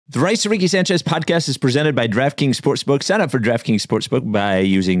The Rights to Ricky Sanchez podcast is presented by DraftKings Sportsbook. Sign up for DraftKings Sportsbook by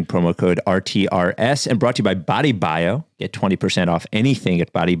using promo code RTRS and brought to you by Body Bio. Get 20% off anything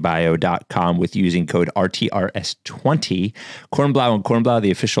at bodybio.com with using code RTRS20. Kornblau Kornblau, the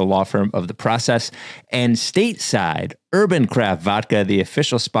official law firm of the process. And Stateside Urban Craft Vodka, the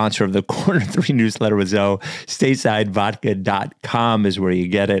official sponsor of the Corner 3 newsletter with Zoe. Statesidevodka.com is where you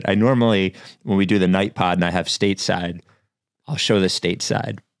get it. I normally, when we do the night pod and I have Stateside, I'll show the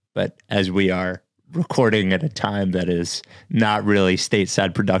Stateside. But as we are recording at a time that is not really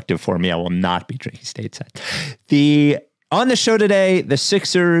stateside productive for me, I will not be drinking stateside. On the show today, the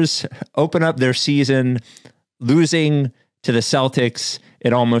Sixers open up their season losing to the Celtics.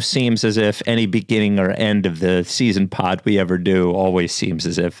 It almost seems as if any beginning or end of the season pod we ever do always seems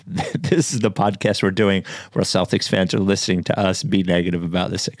as if this is the podcast we're doing where Celtics fans are listening to us be negative about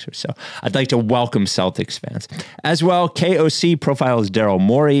the Sixers. So I'd like to welcome Celtics fans. As well, KOC profiles Daryl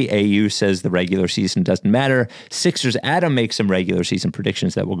Morey. AU says the regular season doesn't matter. Sixers Adam makes some regular season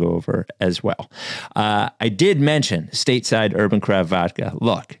predictions that we'll go over as well. I did mention Stateside Urban Craft Vodka.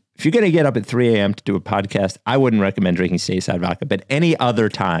 Look, if you're going to get up at 3 a.m. to do a podcast, I wouldn't recommend drinking Stateside vodka, but any other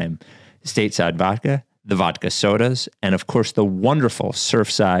time, Stateside vodka, the vodka sodas, and of course, the wonderful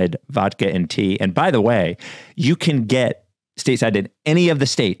Surfside vodka and tea. And by the way, you can get Stateside in any of the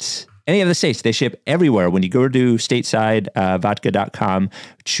states. They ship everywhere. When you go to statesidevodka.com,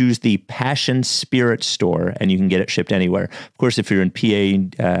 choose the Passion Spirit store, and you can get it shipped anywhere. Of course, if you're in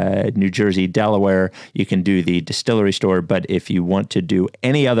PA, New Jersey, Delaware, you can do the distillery store. But if you want to do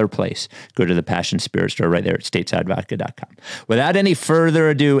any other place, go to the Passion Spirit store right there at statesidevodka.com. Without any further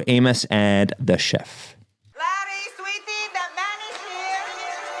ado, Amos and the chef.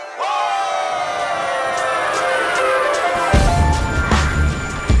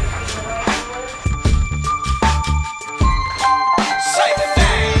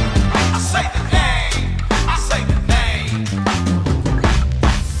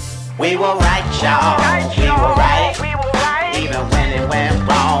 We were right, y'all. We were right. Even when it went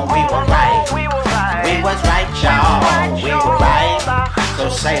wrong, we were right. We was right, y'all. We were right. So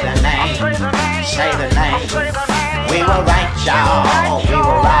say the name. Say the name. We were right, y'all. We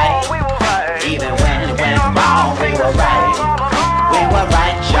were right. Even when it went wrong, we were right. We were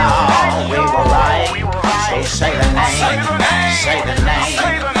right, y'all. We were right. So say the name. Say the name.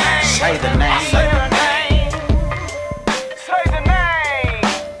 Say the name.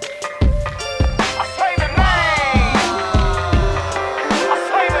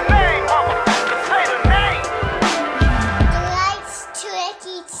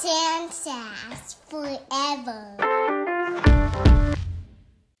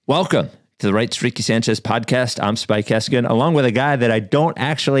 Welcome to the Rights to Ricky Sanchez podcast. I'm Spike Keskigan, along with a guy that I don't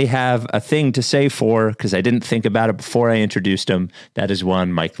actually have a thing to say for because I didn't think about it before I introduced him. That is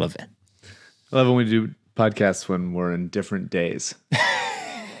one, Mike Levin. I love when we do podcasts when we're in different days.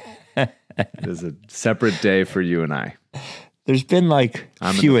 There's a separate day for you and I. There's been like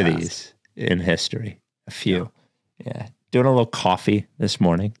a few of these in history. A few. Yeah. Doing a little coffee this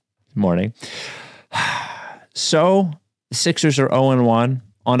morning. So the Sixers are 0-1.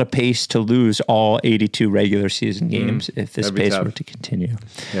 On a pace to lose all 82 regular season games if this pace were to continue.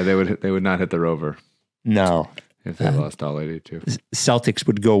 Yeah, they would not hit their over. No. If they lost all 82. Celtics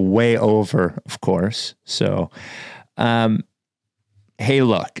would go way over, of course. So, hey,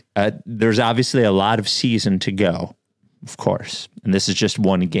 look, there's obviously a lot of season to go, of course. And this is just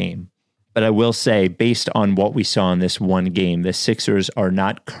one game. But I will say, based on what we saw in this one game, the Sixers are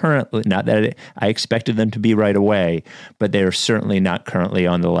not currently, not that I expected them to be right away, but they are certainly not currently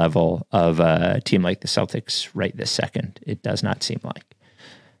on the level of a team like the Celtics right this second. It does not seem like.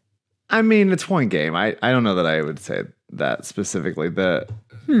 I mean, it's one game. I don't know that I would say that specifically.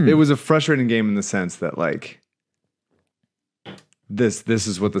 It was a frustrating game in the sense that, like, this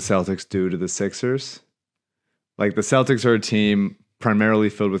is what the Celtics do to the Sixers. Like, the Celtics are a team primarily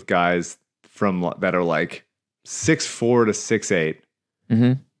filled with guys that are like 6'4" to 6'8",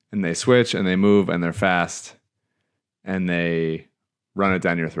 and they switch and they move and they're fast and they run it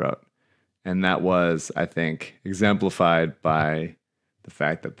down your throat. And that was, I think, exemplified by the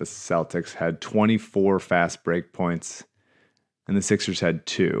fact that the Celtics had 24 fast break points and the Sixers had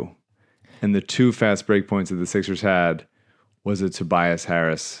 2. And the 2 fast break points that the Sixers had was a Tobias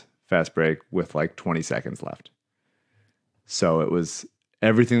Harris fast break with like 20 seconds left. So it was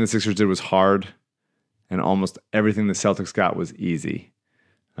everything the Sixers did was hard, and almost everything the Celtics got was easy.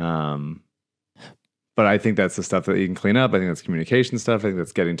 But I think that's the stuff that you can clean up. I think that's communication stuff. I think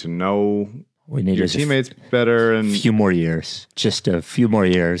that's getting to know We need your teammates better and few more years, just a few more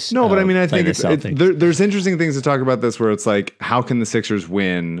years. No, but I mean, I think there's interesting things to talk about this where it's like, how can the Sixers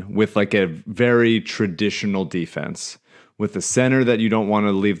win with like a very traditional defense with a center that you don't want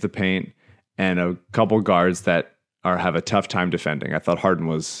to leave the paint and a couple guards that have a tough time defending. I thought Harden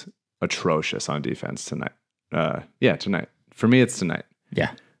was atrocious on defense tonight. Tonight. For me, it's tonight.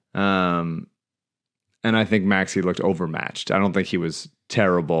 Yeah. And I think Maxey looked overmatched. I don't think he was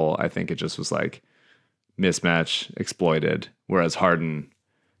terrible. I think it just was like mismatch exploited. Whereas Harden,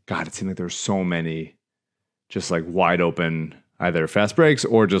 God, it seemed like there were so many just like wide open, either fast breaks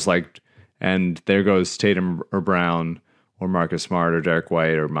or just like, and there goes Tatum or Brown or Marcus Smart or Derek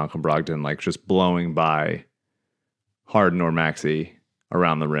White or Malcolm Brogdon, like just blowing by Harden or Maxey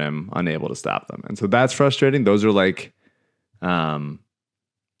around the rim, unable to stop them. And so that's frustrating. Those are like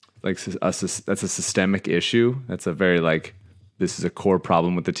that's a systemic issue. That's a very like, this is a core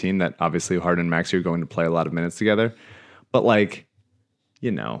problem with the team that obviously Harden and Maxey are going to play a lot of minutes together. But like,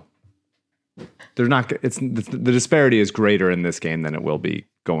 you know, they're not, the disparity is greater in this game than it will be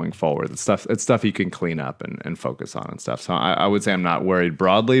going forward. It's stuff you can clean up and focus on and stuff. So I would say I'm not worried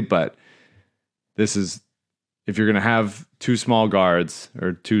broadly, but this is, if you're going to have two small guards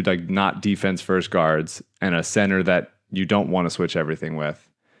or two like not defense first guards and a center that you don't want to switch everything with,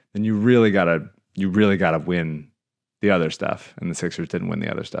 then you really gotta win the other stuff. And the Sixers didn't win the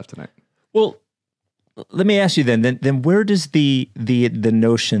other stuff tonight. Well, let me ask you then where does the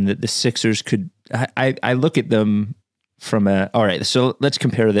notion that the Sixers could, I look at them from all right, so let's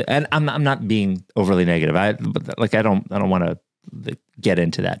compare and I'm not being overly negative. I don't want to get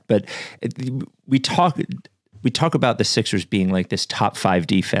into that, but we talk about the Sixers being like this top 5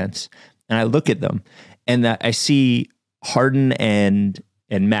 defense, and I look at them and I see Harden and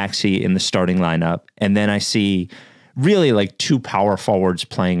Maxey in the starting lineup, and then I see really like 2 power forwards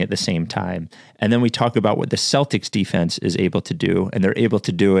playing at the same time. And then we talk about what the Celtics defense is able to do, and they're able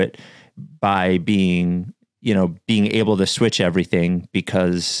to do it by being able to switch everything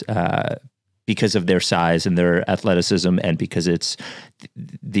because of their size and their athleticism, and because it's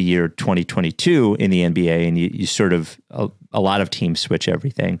the year 2022 in the NBA, and you sort of, a lot of teams switch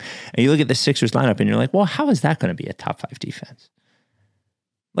everything. And you look at the Sixers lineup and you're like, well, how is that going to be a top 5 defense?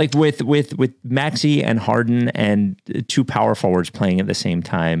 Like with Maxey and Harden and 2 power forwards playing at the same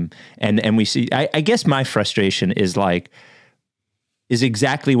time. And we see, I guess my frustration is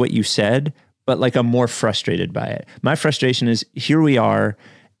exactly what you said, but like I'm more frustrated by it. My frustration is, here we are,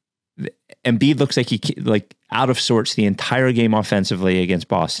 Embiid looks like he like out of sorts the entire game offensively against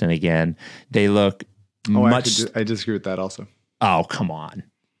Boston again. They look much. I disagree with that also. Oh, come on.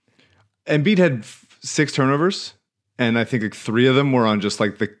 Embiid had 6 turnovers, and I think like 3 of them were on just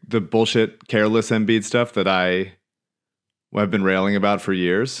like the bullshit, careless Embiid stuff that I've been railing about for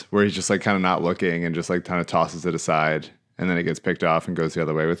years, where he's just like kind of not looking and just like kind of tosses it aside, and then it gets picked off and goes the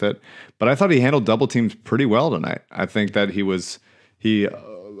other way with it. But I thought he handled double teams pretty well tonight. I think that he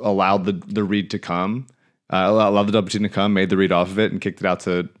allowed the read to come, allowed the double team to come, made the read off of it, and kicked it out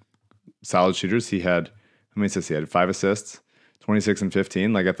to solid shooters. He had, how many assists? He had 5 assists, 26 and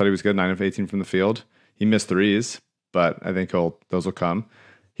 15. Like, I thought he was good, 9 of 18 from the field. He missed threes, but I think those will come.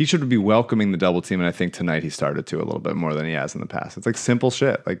 He should be welcoming the double team, and I think tonight he started to a little bit more than he has in the past. It's like simple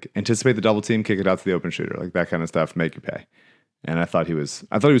shit, like anticipate the double team, kick it out to the open shooter, like that kind of stuff, make you pay. And I thought he was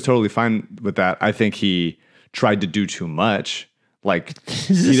totally fine with that. I think he tried to do too much. Like,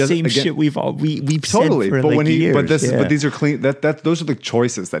 this is the same shit we've totally said for but like years. But these are clean. Those are the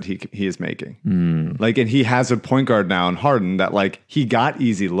choices that he is making. Like, and he has a point guard now in Harden that like he got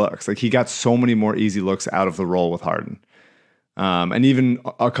easy looks. Like, he got so many more easy looks out of the roll with Harden. And even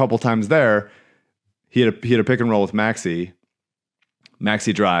a couple times there, he had a pick and roll with Maxey.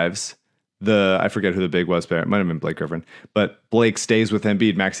 Maxey drives. I forget who the big was, but it might have been Blake Griffin. But Blake stays with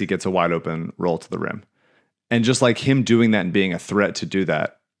Embiid. Maxey gets a wide open roll to the rim. And just like him doing that and being a threat to do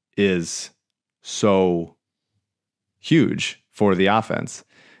that is so huge for the offense,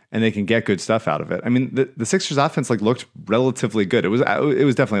 and they can get good stuff out of it. I mean, the Sixers offense like looked relatively good. It was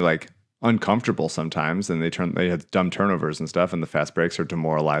definitely like uncomfortable sometimes, and they had dumb turnovers and stuff, and the fast breaks are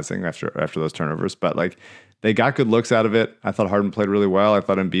demoralizing after those turnovers. But like, they got good looks out of it. I thought Harden played really well. I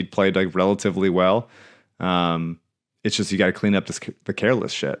thought Embiid played like relatively well. It's just, you got to clean up the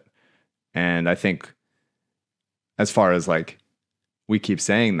careless shit. And I think, as far as like, we keep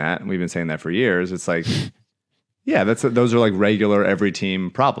saying that, and we've been saying that for years, it's like, yeah, those are like regular every team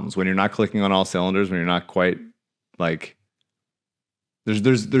problems. When you're not clicking on all cylinders, when you're not quite like,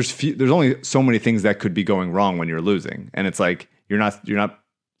 there's only so many things that could be going wrong when you're losing, and it's like you're not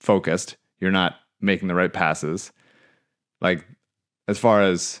focused, you're not making the right passes. Like, as far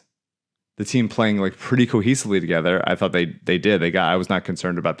as the team playing like pretty cohesively together. I thought they did. I was not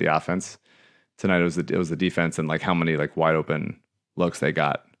concerned about the offense tonight. It was the defense and like how many like wide open looks they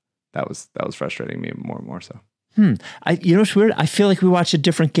got. That was frustrating me more and more so. You know what's weird? I feel like we watched a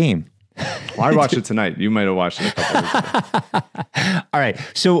different game. Well, I watched it tonight. You might have watched it a couple of weeks ago. All right.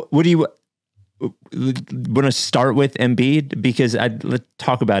 So what do you want to start with Embiid? Because let's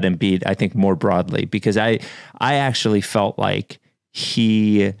talk about Embiid, I think, more broadly, because I actually felt like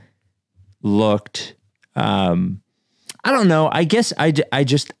he looked, I don't know. I guess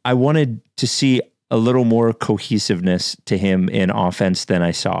I wanted to see a little more cohesiveness to him in offense than I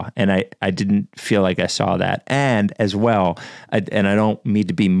saw. And I didn't feel like I saw that. And as well, and I don't mean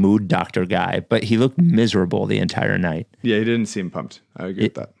to be mood doctor guy, but he looked miserable the entire night. Yeah, he didn't seem pumped. I agree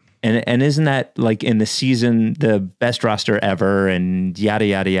with that. And isn't that like in the season, the best roster ever and yada,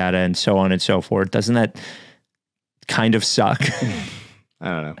 yada, yada, and so on and so forth? Doesn't that kind of suck? I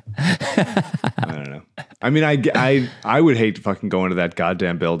don't know. I don't know. I mean, I would hate to fucking go into that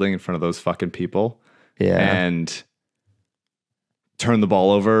goddamn building in front of those fucking people. Yeah. And turn the ball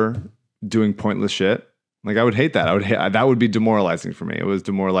over doing pointless shit. Like I would hate that. That would be demoralizing for me. It was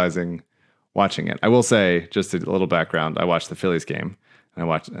demoralizing watching it. I will say, just a little background, I watched the Phillies game and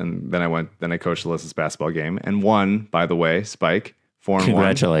then I coached Alyssa's basketball game and won, by the way, Spike, 4-1.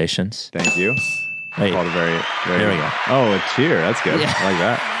 Congratulations. Thank you. Wait, Called a very there we go. Oh, a cheer. That's good. Yeah. I like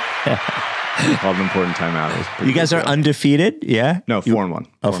that. Called an important timeout. You guys are undefeated? Yeah? No, 4-1.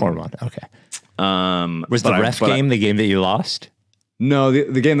 Oh, 4-1. Okay. Was the ref game the game that you lost? No,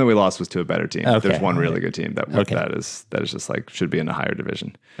 the game that we lost was to a better team. Okay. There's one really good team that is just like should be in a higher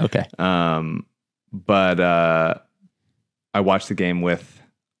division. Okay. But I watched the game with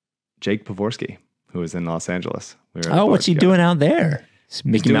Jake Pavorsky, who was in Los Angeles. What's he doing out there?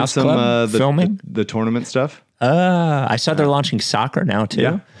 Mickey Mouse Club filming the tournament stuff. I saw they're launching soccer now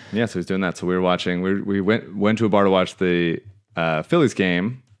too. Yeah. So he's doing that. So we were watching. We went to a bar to watch the Phillies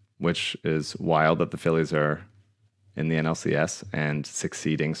game, which is wild that the Phillies are in the NLCS and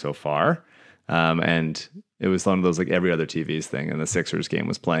succeeding so far. And it was one of those like every other TV's thing, and the Sixers game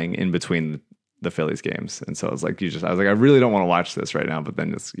was playing in between the Phillies games, and so I was like, I really don't want to watch this right now, but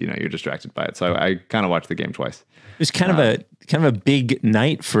then it's you're distracted by it. So I kind of watched the game twice. It was kind of a big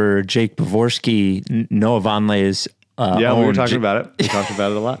night for Jake Pavorsky, Noah Vonleh's. We were talking about it. We talked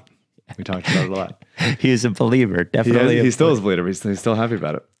about it a lot. He is a believer, definitely. He still is a believer. He's still happy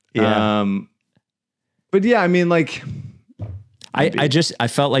about it. Yeah. But yeah, I mean, like, I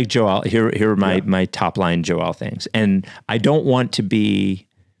felt like Joel. Here are my top line Joel things, and I don't want to be.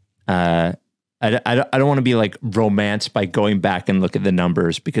 I don't want to be like romanced by going back and look at the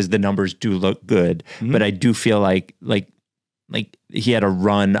numbers, because the numbers do look good, but I do feel like he had a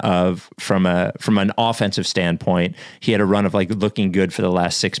run of from an offensive standpoint, he had a run of like looking good for the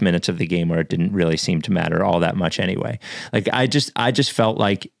last 6 minutes of the game where it didn't really seem to matter all that much anyway. Like I just felt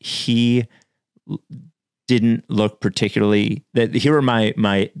like he didn't look particularly here are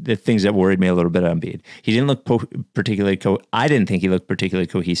the things that worried me a little bit on Embiid. He didn't look particularly I didn't think he looked particularly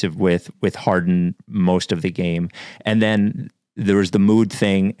cohesive with Harden most of the game. And then there was the mood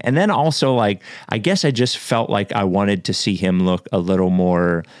thing. And then also like, I guess I just felt like I wanted to see him look a little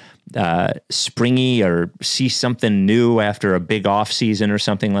more springy or see something new after a big off season or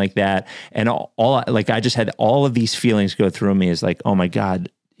something like that. And all like, I just had all of these feelings go through me as like, oh my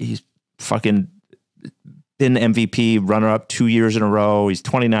God, he's fucking been MVP runner-up 2 years in a row. He's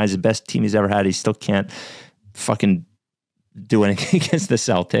 29, he's the best team he's ever had. He still can't fucking do anything against the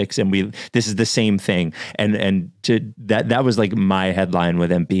Celtics. And this is the same thing. And that was like my headline with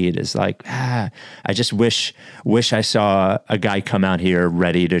Embiid is like, I just wish I saw a guy come out here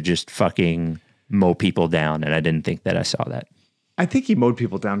ready to just fucking mow people down. And I didn't think that I saw that. I think he mowed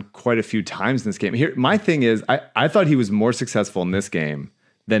people down quite a few times in this game. Here, my thing is, I thought he was more successful in this game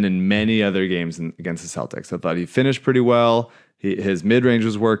than in many other games against the Celtics. I thought he finished pretty well. His mid-range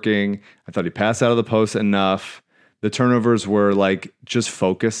was working. I thought he passed out of the post enough. The turnovers were like just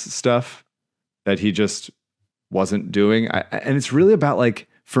focus stuff that he just wasn't doing. And it's really about like,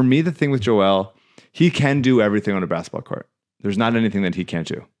 for me, the thing with Joel, he can do everything on a basketball court. There's not anything that he can't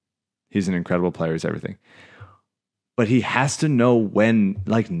do. He's an incredible player. He's everything. But he has to know when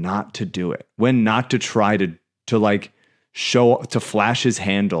like not to do it, when not to try to like to flash his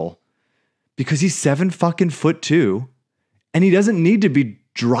handle, because he's 7'2", and he doesn't need to be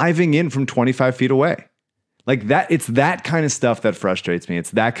driving in from 25 feet away. Like that, it's that kind of stuff that frustrates me.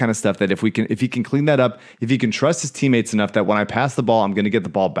 It's that kind of stuff that if he can clean that up, if he can trust his teammates enough that when I pass the ball, I'm going to get the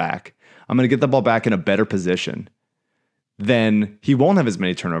ball back. I'm going to get the ball back in a better position. Then he won't have as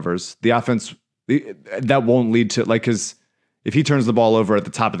many turnovers. The offense that won't lead to like, because if he turns the ball over at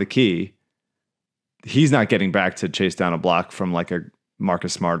the top of the key, he's not getting back to chase down a block from like a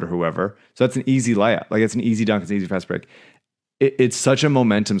Marcus Smart or whoever. So that's an easy layup. Like it's an easy dunk. It's an easy fast break. It's such a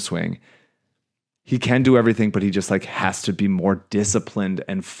momentum swing. He can do everything, but he just like has to be more disciplined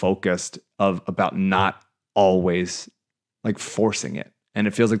and focused about not always like forcing it. And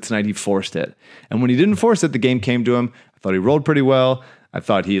it feels like tonight he forced it. And when he didn't force it, the game came to him. I thought he rolled pretty well. I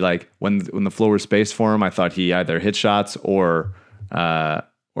thought he like when the floor was spaced for him, I thought he either hit shots or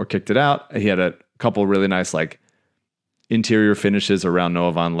kicked it out. He had a couple really nice like interior finishes around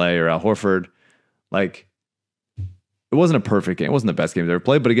Noah Vonleh or Al Horford. Like it wasn't a perfect game. It wasn't the best game he's ever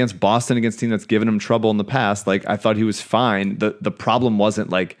played, but against Boston, against a team that's given him trouble in the past, like I thought he was fine. The problem wasn't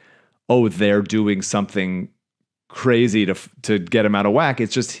like, oh, they're doing something crazy to get him out of whack.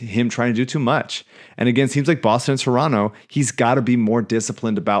 It's just him trying to do too much. And against teams like Boston and Toronto, he's got to be more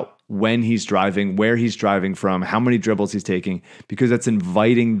disciplined about when he's driving, where he's driving from, how many dribbles he's taking, because that's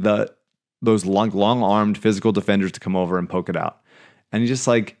inviting those long-armed physical defenders to come over and poke it out. And he's just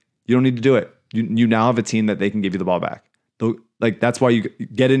like, you don't need to do it. You now have a team that they can give you the ball back. Like that's why you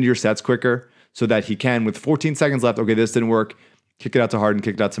get into your sets quicker so that he can, with 14 seconds left, okay, this didn't work, kick it out to Harden,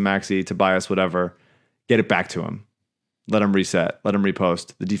 kick it out to Maxey, to Tobias, whatever, get it back to him. Let him reset, let him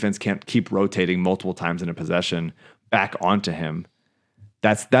repost. The defense can't keep rotating multiple times in a possession back onto him.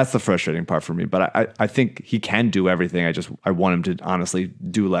 That's the frustrating part for me. But I think he can do everything. I want him to honestly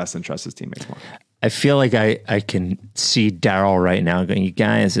do less and trust his teammates more. I feel like I can see Daryl right now going, you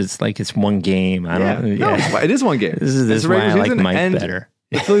guys, it's one game. It is one game. This is why I like Mike better.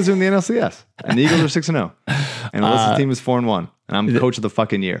 The Phillies are in the NLCS, and the Eagles are 6-0, and Melissa's team is 4-1, and I'm coach of the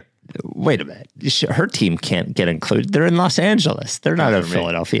fucking year. Wait a minute. Her team can't get included. They're in Los Angeles. They're not a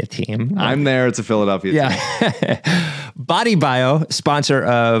Philadelphia team. I'm there. It's a Philadelphia team. Body Bio, sponsor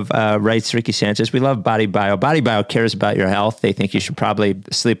of Rights Ricky Sanchez. We love Body Bio. Body Bio cares about your health. They think you should probably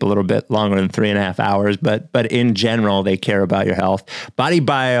sleep a little bit longer than 3.5 hours, but in general, they care about your health. Body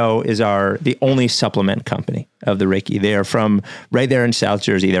Bio is the only supplement company of the Ricky. They are from right there in South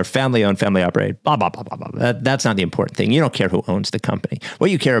Jersey. They're family owned, family operated, blah, blah, blah, blah, blah. That's not the important thing. You don't care who owns the company. What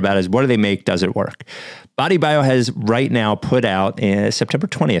you care about is what do they make? Does it work? Body Bio has right now put out, September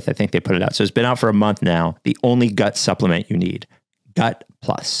 20th, I think they put it out. So it's been out for a month now. The only gut supplement you need, Gut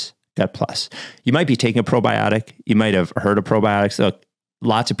Plus. Gut Plus. You might be taking a probiotic. You might have heard of probiotics. Look,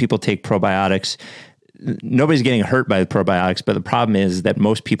 lots of people take probiotics. Nobody's getting hurt by the probiotics, but the problem is that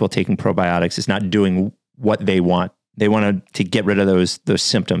most people taking probiotics is not doing what they want. They want to get rid of those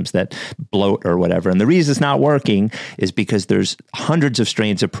symptoms, that bloat or whatever. And the reason it's not working is because there's hundreds of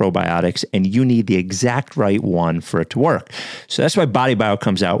strains of probiotics and you need the exact right one for it to work. So that's why Body Bio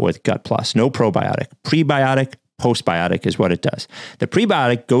comes out with Gut Plus. No probiotic. Prebiotic, postbiotic is what it does. The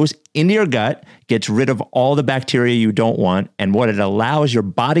prebiotic goes into your gut, gets rid of all the bacteria you don't want, and what it allows your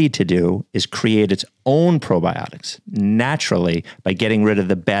body to do is create its own probiotics naturally by getting rid of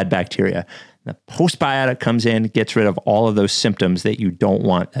the bad bacteria. The postbiotic comes in, gets rid of all of those symptoms that you don't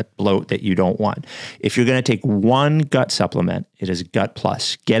want, that bloat that you don't want. If you're going to take one gut supplement, it is Gut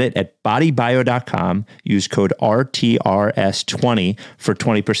Plus. Get it at bodybio.com. Use code RTRS20 for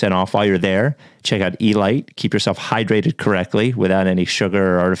 20% off while you're there. Check out Elite. Keep yourself hydrated correctly without any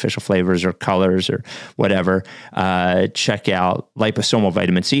sugar or artificial flavors or colors or whatever. Check out liposomal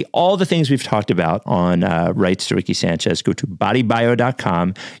vitamin C. All the things we've talked about on Rights to Ricky Sanchez. Go to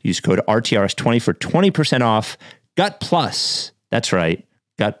bodybio.com. Use code RTRS20 for 20% off. Gut Plus. That's right.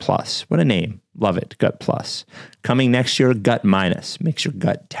 Gut Plus. What a name. Love it. Gut Plus. Coming next year, Gut Minus. Makes your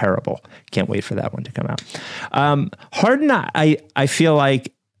gut terrible. Can't wait for that one to come out. Harden, I feel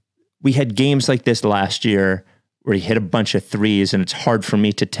like we had games like this last year where he hit a bunch of threes, and it's hard for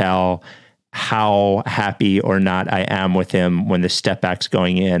me to tell how happy or not I am with him when the step back's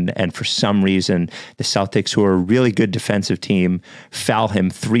going in. And for some reason, the Celtics, who are a really good defensive team, foul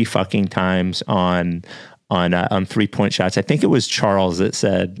him 3 fucking times on 3-point shots. I think it was Charles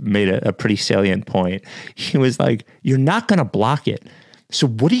that made a pretty salient point. He was like, you're not going to block it. So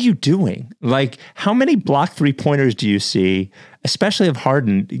what are you doing? Like, how many blocked 3-pointers do you see, especially of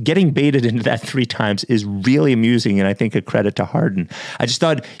Harden? Getting baited into that 3 times is really amusing, and I think a credit to Harden. I just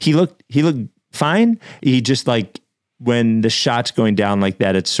thought he looked fine. He just, like, when the shot's going down like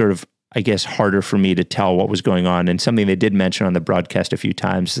that, it's sort of, I guess, harder for me to tell what was going on. And something they did mention on the broadcast a few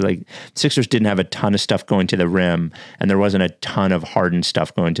times is like Sixers didn't have a ton of stuff going to the rim, and there wasn't a ton of Harden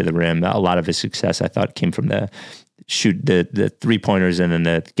stuff going to the rim. A lot of his success, I thought, came from the 3-pointers and then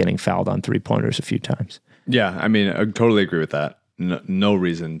the getting fouled on 3-pointers a few times. Yeah, I mean, I totally agree with that. No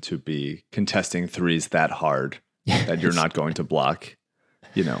reason to be contesting threes that hard that you're not going to block,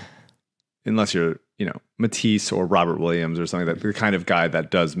 unless you're, Matisse or Robert Williams or something, that the kind of guy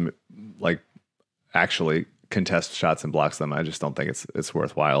that does like actually contest shots and blocks them. I just don't think it's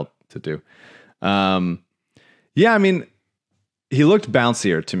worthwhile to do. Yeah, I mean, he looked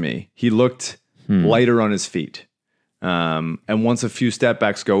bouncier to me. He looked lighter on his feet. And once a few step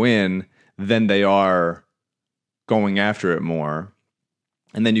backs go in, then they are going after it more.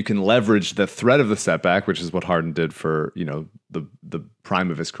 And then you can leverage the threat of the setback, which is what Harden did for, the prime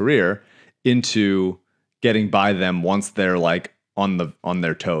of his career, into getting by them once they're like on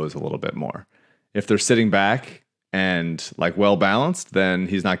their toes a little bit more. If they're sitting back and like well balanced, then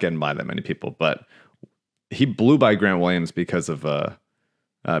he's not getting by that many people. But he blew by Grant Williams because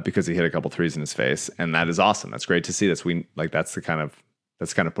he hit a couple threes in his face, and that is awesome. That's great to see. That's the kind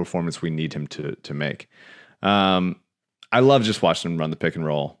of performance we need him to make. I love just watching him run the pick and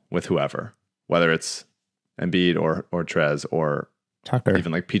roll with whoever, whether it's Embiid or Trez or Tucker,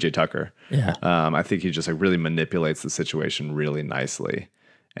 even like PJ Tucker. Yeah. I think he just like really manipulates the situation really nicely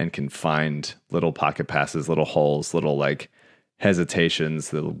and can find little pocket passes, little holes, little like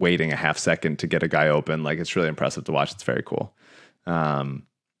hesitations, little waiting a half second to get a guy open. Like, it's really impressive to watch. It's very cool.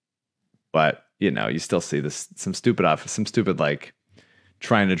 But you still see some stupid like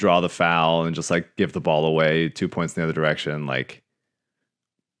trying to draw the foul and just like give the ball away 2 points in the other direction. Like,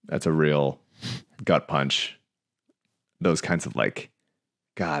 that's a real gut punch. Those kinds of like,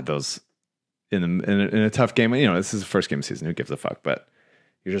 God, those in a tough game. This is the first game of the season. Who gives a fuck? But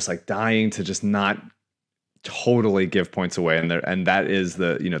you're just like dying to just not totally give points away. And that is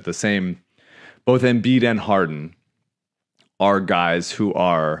the same. Both Embiid and Harden are guys who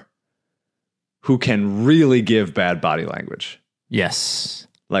can really give bad body language. Yes.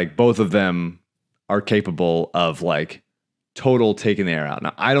 Like, both of them are capable of like total taking the air out.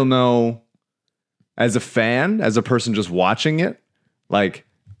 Now, I don't know, as a fan, as a person just watching it, like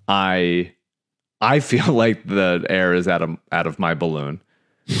I feel like the air is out of my balloon.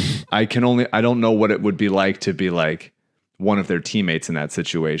 I don't know what it would be like to be like one of their teammates in that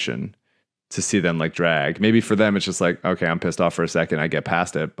situation, to see them like drag. Maybe for them, it's just like, okay, I'm pissed off for a second, I get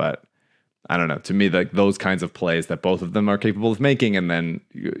past it. But I don't know. To me, like those kinds of plays that both of them are capable of making and then,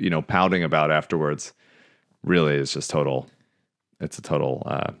 pouting about afterwards, really is just total. It's a total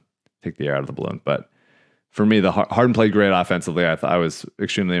take the air out of the balloon. But for me, the Harden played great offensively. I was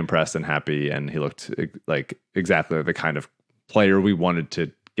extremely impressed and happy, and he looked like exactly the kind of player we wanted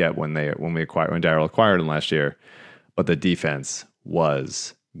to get when Daryl acquired him last year. But the defense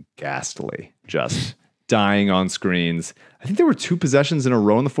was ghastly, just dying on screens. I think there were 2 possessions in a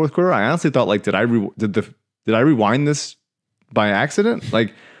row in the fourth quarter. I honestly thought, like, did I rewind this by accident?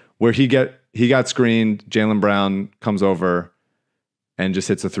 Like, where he got screened, Jaylen Brown comes over and just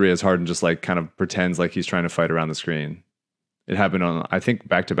hits a three as hard and just like kind of pretends like he's trying to fight around the screen. It happened on, I think,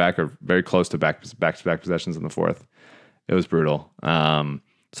 back-to-back or very close to back-to-back possessions in the fourth. It was brutal.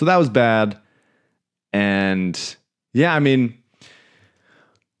 So that was bad. And yeah, I mean,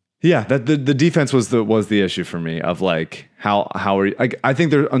 yeah, that the defense was the issue for me, of like how are you, like, I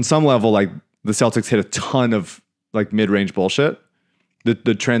think there on some level, like, the Celtics hit a ton of like mid-range bullshit.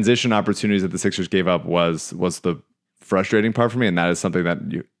 The transition opportunities that the Sixers gave up was the frustrating part for me, and that is something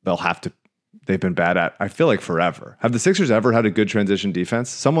that they've been bad at, I feel like, forever. Have the Sixers ever had a good transition defense?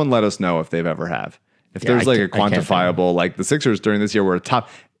 Someone let us know if they've ever have. If there's like a quantifiable, like the Sixers during this year were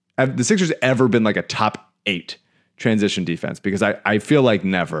have the Sixers ever been like a top 8 transition defense? Because I feel like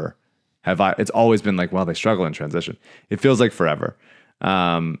never have I. It's always been like, well, they struggle in transition. It feels like forever.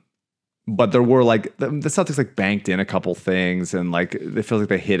 But there were like the Celtics like banked in a couple things, and like it feels like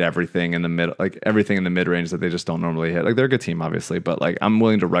they hit everything in the mid, like everything in the mid range that they just don't normally hit. Like, they're a good team, obviously, but like I'm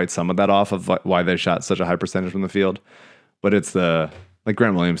willing to write some of that off of why they shot such a high percentage from the field. But it's like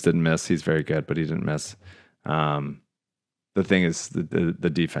Grant Williams didn't miss. He's very good, but he didn't miss. The thing is the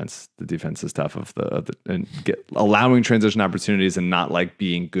defense. The defense is tough allowing transition opportunities and not like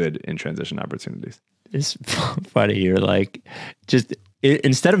being good in transition opportunities. It's funny. You're like, just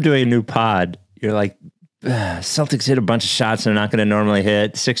instead of doing a new pod, you're like, Celtics hit a bunch of shots they're not going to normally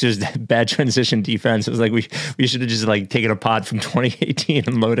hit. Sixers bad transition defense. It was like we should have just like taken a pod from 2018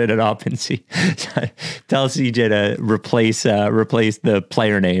 and loaded it up and tell CJ to replace the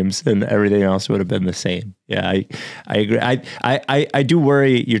player names, and everything else would have been the same. Yeah, I agree. I do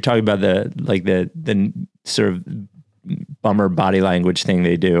worry. You're talking about the sort of bummer body language thing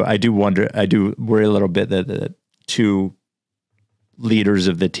they do. I do worry a little bit that the 2 leaders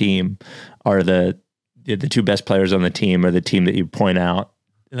of the team are the 2 best players on the team, or the team that you point out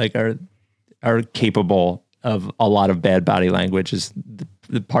like are capable of a lot of bad body language. Is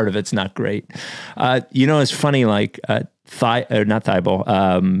the part of it's not great. It's funny, like not Thibault,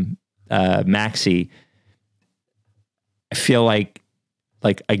 Maxey. I feel like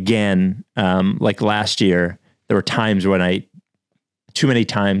like again, like last year, there were times when too many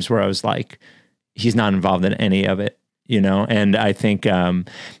times where I was like, he's not involved in any of it, And I think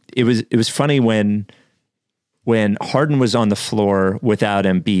it was funny when Harden was on the floor without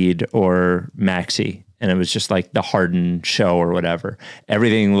Embiid or Maxey, and it was just like the Harden show or whatever.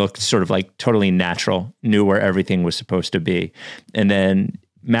 Everything looked sort of like totally natural, knew where everything was supposed to be. And then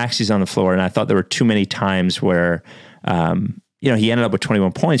Maxey's on the floor, and I thought there were too many times where, he ended up with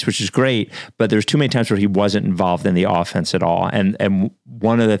 21 points, which is great, but there's too many times where he wasn't involved in the offense at all. And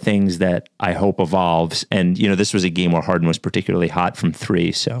one of the things that I hope evolves, and, this was a game where Harden was particularly hot from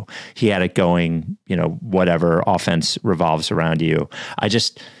three, so he had it going, whatever offense revolves around you.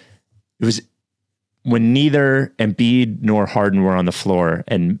 It was when neither Embiid nor Harden were on the floor,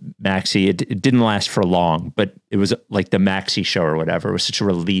 and Maxey, it didn't last for long, but it was like the Maxey show or whatever. It was such a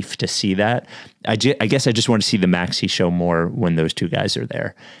relief to see that. I guess I just want to see the Maxey show more when those two guys are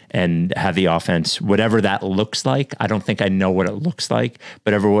there and have the offense, whatever that looks like. I don't think I know what it looks like,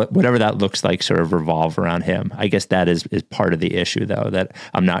 but whatever that looks like sort of revolve around him. I guess that is part of the issue, though, that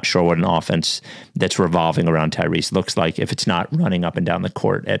I'm not sure what an offense that's revolving around Tyrese looks like if it's not running up and down the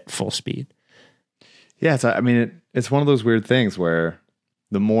court at full speed. Yeah, it's one of those weird things where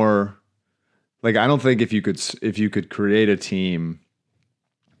the more, like, I don't think if you could create a team,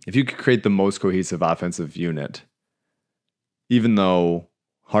 if you could create the most cohesive offensive unit, even though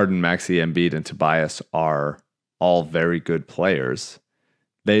Harden, Maxey, Embiid, and Tobias are all very good players,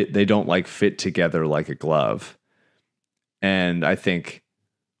 they don't like fit together like a glove. And I think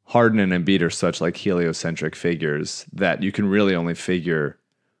Harden and Embiid are such like heliocentric figures that you can really only figure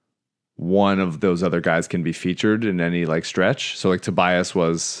one of those other guys can be featured in any like stretch. So like Tobias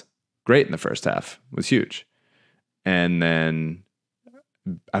was great in the first half, was huge. And then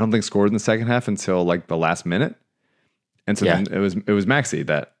I don't think scored in the second half until like the last minute. And so then it was Maxey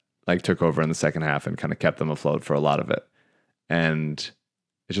that like took over in the second half and kind of kept them afloat for a lot of it. And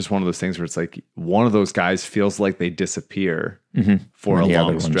it's just one of those things where it's like one of those guys feels like they disappear for a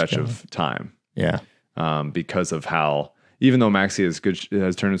long stretch of time. Yeah. Because of how, even though Maxey has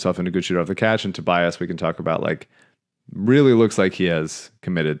turned himself into a good shooter off the catch, and Tobias, we can talk about, like, really looks like he has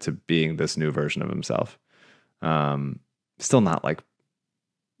committed to being this new version of himself. Still not like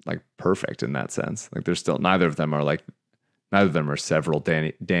perfect in that sense. Like, there's still neither of them are several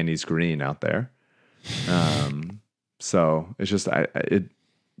Danny's Green out there. So it's just I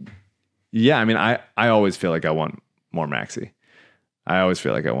always feel like I want more Maxey.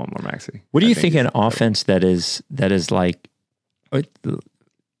 What do you think an offense that is like,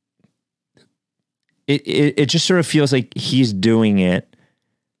 it just sort of feels like he's doing it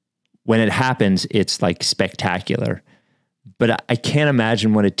when it happens, it's like spectacular. But I can't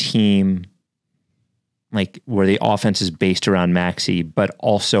imagine what a team like where the offense is based around Maxey, but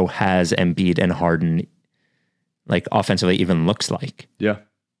also has Embiid and Harden like offensively even looks like. Yeah.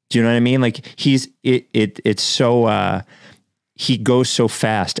 Do you know what I mean? Like it's so, he goes so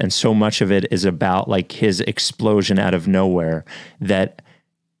fast, and so much of it is about like his explosion out of nowhere that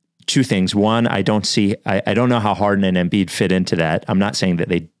two things. One, I don't know how Harden and Embiid fit into that. I'm not saying that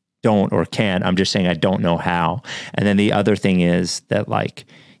they don't or can't. I'm just saying I don't know how. And then the other thing is that like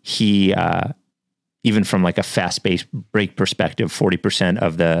he, even from like a fast break perspective, 40%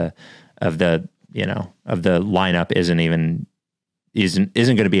 of the lineup isn't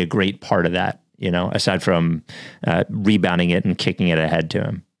going to be a great part of that. Aside from rebounding it and kicking it ahead to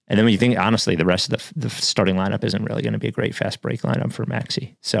him. And then when you think, honestly, the rest of the starting lineup isn't really going to be a great fast break lineup for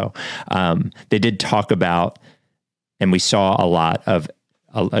Maxey. So they did talk about, and we saw a lot of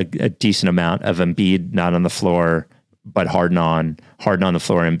a decent amount of Embiid not on the floor, but Harden on the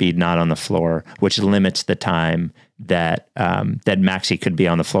floor, Embiid not on the floor, which limits the time that Maxey could be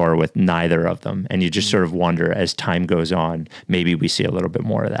on the floor with neither of them. And you just sort of wonder as time goes on, maybe we see a little bit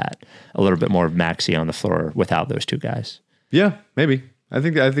more of that, a little bit more of Maxey on the floor without those two guys. Yeah, maybe. I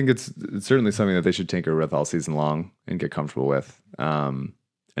think it's certainly something that they should tinker with all season long and get comfortable with, and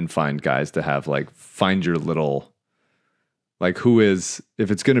find guys to have find your little, who is,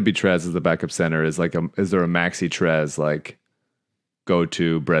 if it's going to be Trez as the backup center, is there a Maxey Trez go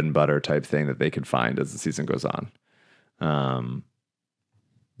to bread and butter type thing that they can find as the season goes on.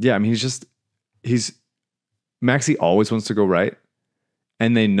 Yeah, I mean, he's Maxey always wants to go right,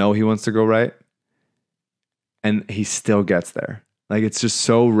 and they know he wants to go right, and he still gets there. It's just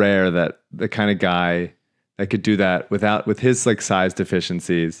so rare that the kind of guy that could do that with his size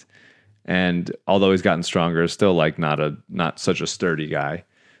deficiencies, and although he's gotten stronger, still not such a sturdy guy.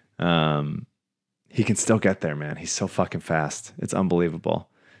 He can still get there, man. He's so fucking fast. It's unbelievable.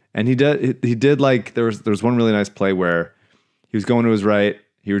 And he did there was one really nice play where He was going to his right.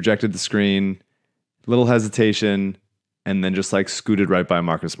 He rejected the screen, little hesitation, and then just like scooted right by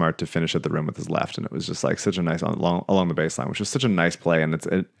Marcus Smart to finish at the rim with his left. And it was just like such a nice along the baseline, which was such a nice play. And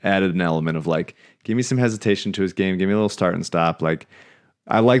it added an element of like, give me some hesitation to his game. Give me a little start and stop. Like,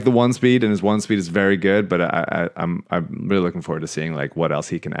 I like the one speed, and his one speed is very good, but I'm really looking forward to seeing like what else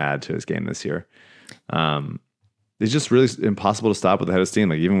he can add to his game this year. It's just really impossible to stop with the head of steam.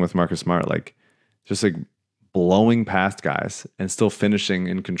 Like even with Marcus Smart, like just like blowing past guys and still finishing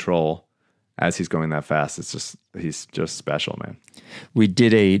in control as he's going that fast. He's just special, man. We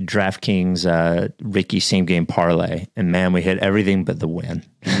did a DraftKings Ricky same game parlay, and man, we hit everything but the win.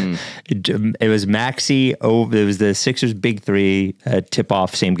 It was Maxey over. It was the Sixers big three tip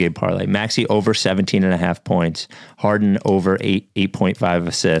off same game parlay. Maxey over 17.5 points. Harden over 8.5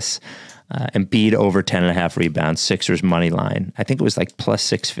 assists. Embiid over 10.5 rebounds. Sixers money line. I think it was like plus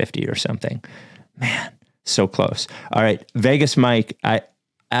 650 or something. Man, so close. All right, Vegas Mike.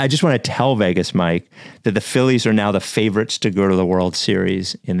 I just want to tell Vegas Mike that the Phillies are now the favorites to go to the World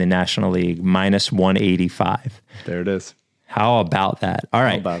Series in the National League, minus 185. There it is. How about that? All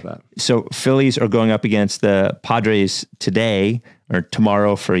right. How about that? So Phillies are going up against the Padres today or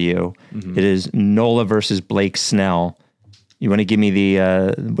tomorrow for you. Mm-hmm. It is Nola versus Blake Snell. You want to give me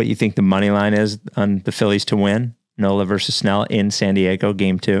the what you think the money line is on the Phillies to win? Nola versus Snell in San Diego,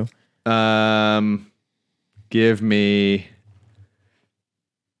 game 2. Give me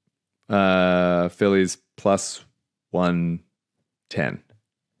Phillies plus 110.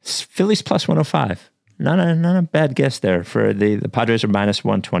 Phillies plus 105. Not a bad guess there for the Padres are minus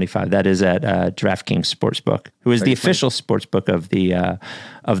 125. That is at DraftKings Sportsbook, who is the official sportsbook of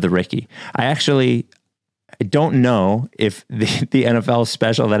the Ricky. I don't know if the NFL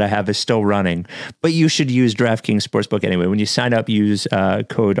special that I have is still running, but you should use DraftKings Sportsbook anyway. When you sign up, use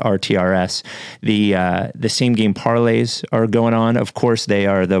code RTRS. The same game parlays are going on. Of course, they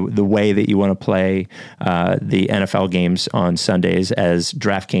are the way that you want to play the NFL games on Sundays, as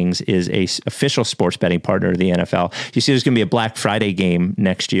DraftKings is a official sports betting partner of the NFL. You see, there's going to be a Black Friday game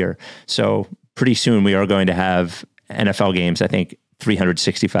next year. So pretty soon we are going to have NFL games, I think,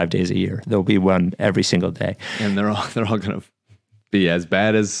 365 days a year. There'll be one every single day. And they're all going to be as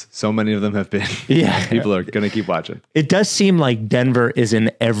bad as so many of them have been. Yeah. People are going to keep watching. It does seem like Denver is in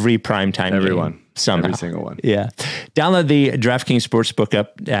every primetime Everyone. game. Somehow. Every single one. Yeah. Download the DraftKings Sportsbook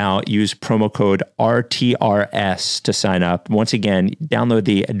app now. Use promo code RTRS to sign up. Once again, download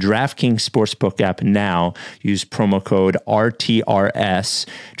the DraftKings Sportsbook app now. Use promo code RTRS.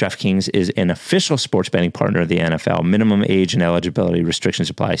 DraftKings is an official sports betting partner of the NFL. Minimum age and eligibility restrictions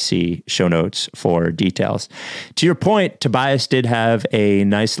apply. See show notes for details. To your point, Tobias did have a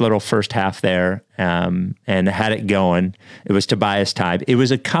nice little first half there. And had it going. It was Tobias time. It was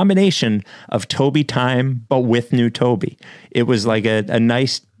a combination of Toby time, but with new Toby. It was like a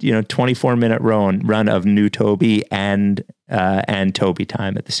nice, 24-minute run of new Toby and Toby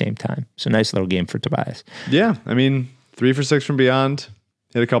time at the same time. So nice little game for Tobias. Yeah, I mean, 3 for 6 from beyond.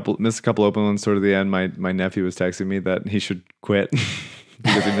 Missed a couple open ones toward the end. My nephew was texting me that he should quit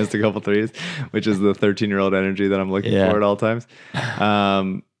because he missed a couple threes, which is the 13-year-old energy that I'm looking for at all times.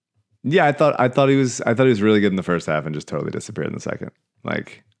 Yeah, I thought he was really good in the first half and just totally disappeared in the second.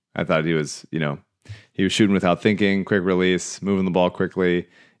 Like I thought he was, he was shooting without thinking, quick release, moving the ball quickly.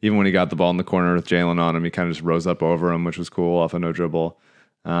 Even when he got the ball in the corner with Jalen on him, he kind of just rose up over him, which was cool off a no dribble.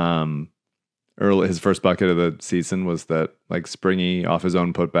 His first bucket of the season was that like springy off his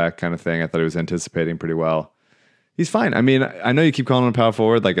own putback kind of thing. I thought he was anticipating pretty well. He's fine. I mean, I know you keep calling him a power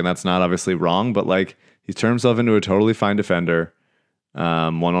forward, like, and that's not obviously wrong, but like he's turned himself into a totally fine defender.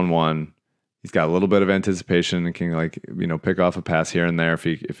 One-on-one. He's got a little bit of anticipation and can pick off a pass here and there if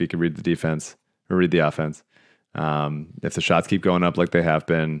he could read the defense or read the offense. If the shots keep going up like they have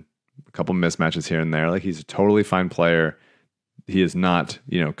been, a couple mismatches here and there, like he's a totally fine player. He is not,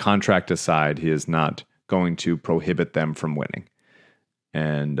 contract aside, he is not going to prohibit them from winning.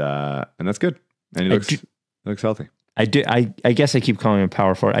 And that's good. And he looks healthy. I guess I keep calling him a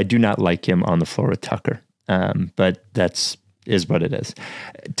power forward. I do not like him on the floor with Tucker. But is what it is.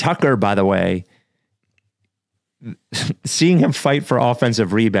 Tucker, by the way, seeing him fight for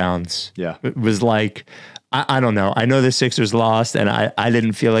offensive rebounds was like, I don't know. I know the Sixers lost and I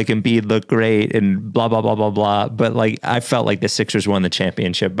didn't feel like Embiid looked great and blah, blah, blah, blah, blah. But like, I felt like the Sixers won the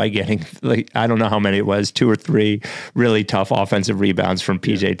championship by getting like, I don't know how many it was, 2 or 3 really tough offensive rebounds from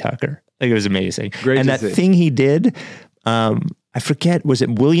PJ Tucker. Like it was amazing. Great and that thing he did, I forget, was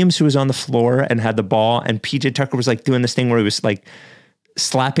it Williams who was on the floor and had the ball and PJ Tucker was like doing this thing where he was like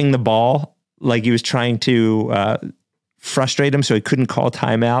slapping the ball like he was trying to frustrate him so he couldn't call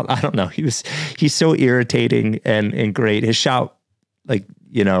timeout. I don't know. He's so irritating and great. His shot, like,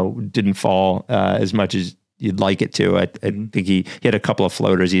 you know, didn't fall as much as you'd like it to. I think he had a couple of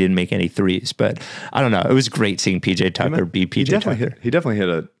floaters. He didn't make any threes, but I don't know. It was great seeing PJ Tucker be PJ Tucker. He definitely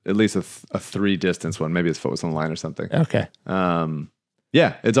hit at least a 3 distance one. Maybe his foot was on the line or something. Okay.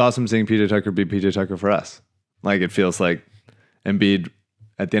 Yeah, it's awesome seeing PJ Tucker be PJ Tucker for us. Like, it feels like Embiid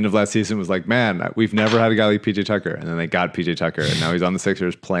at the end of last season was like, man, we've never had a guy like PJ Tucker. And then they got PJ Tucker, and now he's on the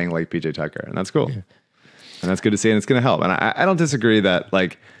Sixers playing like PJ Tucker. And that's cool. Yeah. And that's good to see, and it's going to help. And I don't disagree that,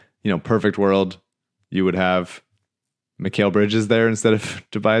 like, you know, perfect world, you would have Mikal Bridges there instead of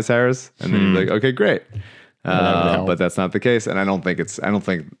Tobias Harris. And then you'd be like, okay, great. But that's not the case. And I don't think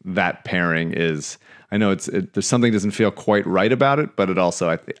that pairing is, I know there's something doesn't feel quite right about it, but it also,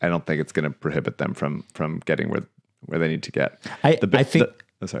 I don't think it's going to prohibit them from getting where they need to get. I think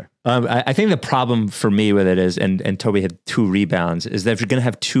the problem for me with it is, and Toby had 2 rebounds, is that if you're going to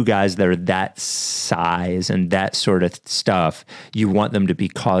have 2 guys that are that size and that sort of stuff, you want them to be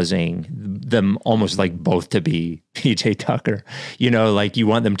causing them almost like both to be PJ Tucker. You know, like you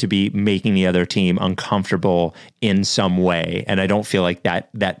want them to be making the other team uncomfortable in some way. And I don't feel like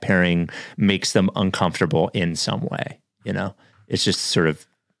that pairing makes them uncomfortable in some way. You know, it's just sort of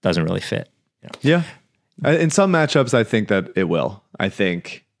doesn't really fit. You know? Yeah. In some matchups, I think that it will. I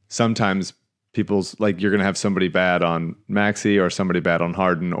think sometimes people's, like, you're going to have somebody bad on Maxey or somebody bad on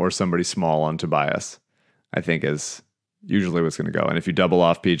Harden or somebody small on Tobias, I think is usually what's going to go. And if you double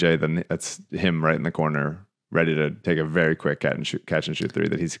off PJ, then that's him right in the corner, ready to take a very quick catch and shoot 3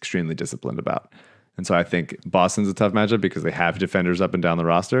 that he's extremely disciplined about. And so I think Boston's a tough matchup because they have defenders up and down the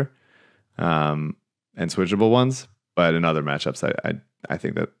roster, and switchable ones. But in other matchups, I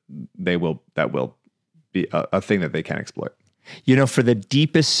think that that will be a thing that they can exploit. You know, for the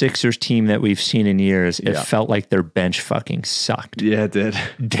deepest Sixers team that we've seen in years, it felt like their bench fucking sucked. Yeah, it did.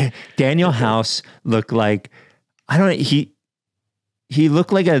 Daniel House looked like, I don't know, he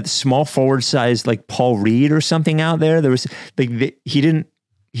looked like a small forward size, like Paul Reed or something out there. There was like, he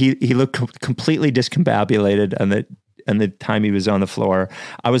looked completely discombobulated and the time he was on the floor.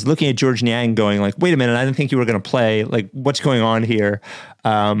 I was looking at George Niang going like, wait a minute, I didn't think you were going to play. Like, what's going on here?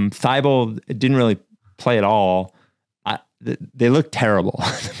 Thibault didn't really play at all. They look terrible.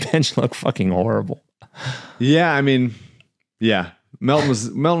 The bench looked fucking horrible. Yeah, I mean, yeah. Melton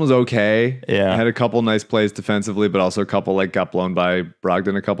was okay. Yeah. Had a couple nice plays defensively, but also a couple like got blown by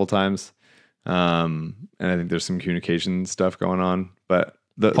Brogdon a couple times. And I think there's some communication stuff going on. But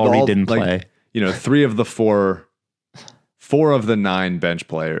Paul Reed didn't play. You know, 4 of the 9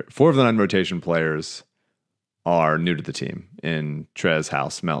 rotation players are new to the team in Trez,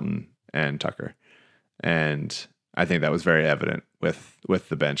 House, Melton, and Tucker. And I think that was very evident with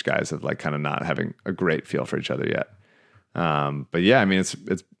the bench guys of like kind of not having a great feel for each other yet. But yeah, I mean, it's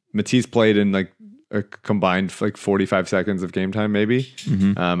Matisse played in like a combined like 45 seconds of game time, maybe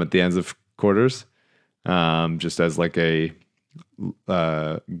at the ends of quarters, just as like a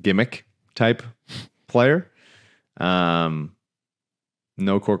gimmick type player. No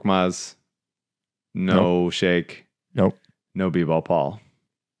Korkmaz, no Shake, nope, no B-ball Paul,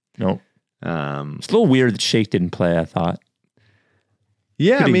 nope. It's a little weird that Shake didn't play, I thought.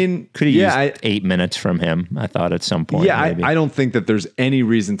 Yeah, could have used 8 minutes from him, I thought, at some point. Yeah, I don't think that there's any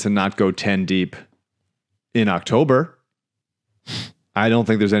reason to not go 10 deep in October. I don't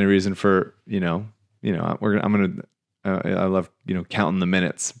think there's any reason for, I love, counting the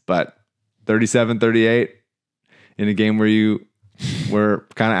minutes, but 37, 38 in a game where you were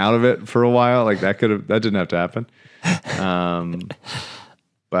kind of out of it for a while, like that didn't have to happen.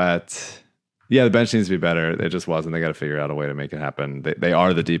 But yeah, the bench needs to be better. It just wasn't. They got to figure out a way to make it happen. They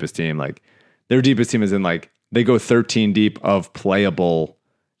are the deepest team. Like their deepest team is in like, they go 13 deep of playable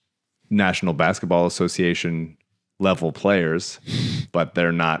National Basketball Association level players, but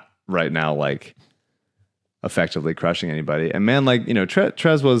they're not right now like effectively crushing anybody. And man, like,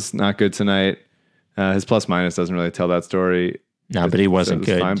 Trez was not good tonight. His plus minus doesn't really tell that story. No, but he wasn't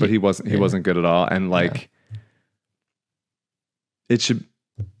good. Fine, but he wasn't good at all. And like, it should,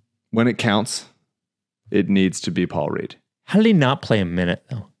 when it counts, it needs to be Paul Reed. How did he not play a minute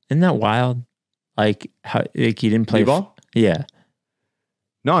though? Isn't that wild? Like he didn't play ball? Yeah.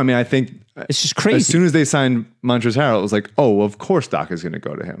 No, I mean, I think it's just crazy. As soon as they signed Montrezl Harrell, it was like, oh, of course Doc is going to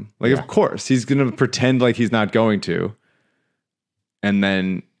go to him. Like, of course he's going to pretend like he's not going to, and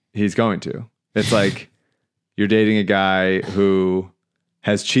then he's going to. It's like you're dating a guy who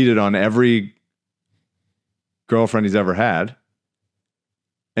has cheated on every girlfriend he's ever had.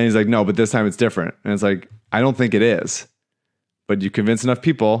 And he's like, no, but this time it's different. And it's like, I don't think it is. But you convince enough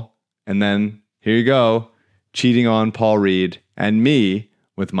people, and then here you go. cheating on Paul Reed, and me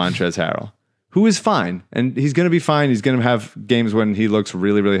with Montrezl Harrell, who is fine. And he's going to be fine. He's going to have games when he looks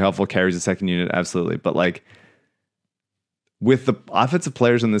really, really helpful, carries a second unit, absolutely. But like with the offensive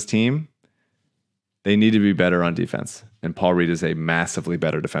players on this team, they need to be better on defense. And Paul Reed is a massively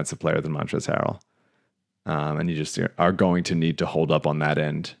better defensive player than Montrezl Harrell. And you just are going to need to hold up on that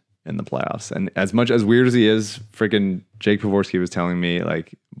end in the playoffs. And as much as weird as he is, freaking Jake Pavorsky was telling me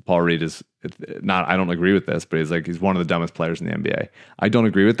like Paul Reed is not, I don't agree with this, but he's one of the dumbest players in the NBA. I don't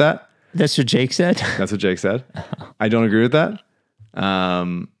agree with that. That's what Jake said? That's what Jake said. I don't agree with that.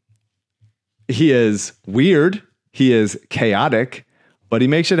 He is weird. He is chaotic, but he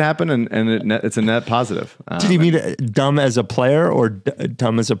makes it happen, and it's a net positive. Did he mean dumb as a player or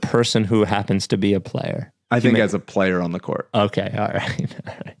dumb as a person who happens to be a player? I think as a player on the court. Okay, all right.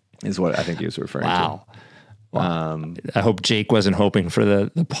 Is what I think he was referring to. Wow. I hope Jake wasn't hoping for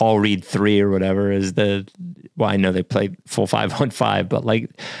the Paul Reed 3 or whatever is I know they play full 5-on-5, but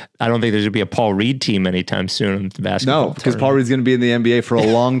like, I don't think there's going to be a Paul Reed team anytime soon in the basketball. No, because Paul Reed's going to be in the NBA for a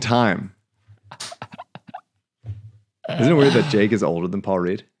long time. Isn't it weird that Jake is older than Paul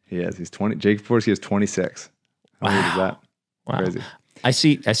Reed? He is. He's 20. Jake Pavorsky is 26. How weird is that? Wow. Crazy. I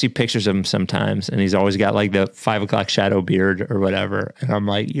see pictures of him sometimes, and he's always got like the 5 o'clock shadow beard or whatever. And I'm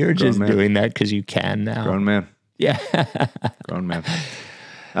like, you're just doing that because you can now. Grown man. Yeah. Grown man.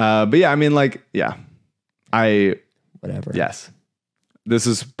 But yeah, I mean, like, yeah. Whatever. Yes. This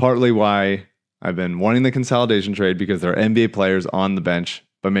is partly why I've been wanting the consolidation trade, because there are NBA players on the bench,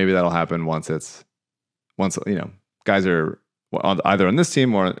 but maybe that'll happen once guys are either on this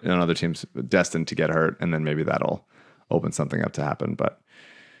team or on other teams destined to get hurt, and then maybe that'll open something up to happen. But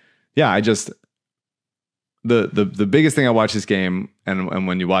yeah, I just the biggest thing I watch this game, and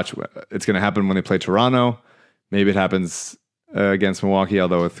when you watch, it's going to happen when they play Toronto. Maybe it happens against Milwaukee,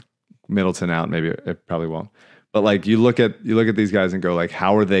 although with Middleton out, maybe it probably won't. But like you look at these guys and go like,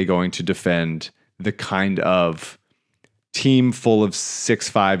 how are they going to defend the kind of team full of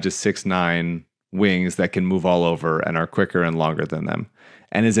 6'5" to 6'9" wings that can move all over and are quicker and longer than them?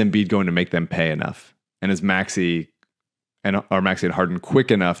 And is Embiid going to make them pay enough? And is Maxey and Harden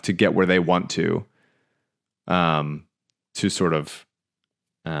quick enough to get where they want to sort of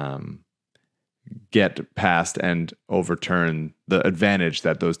get past and overturn the advantage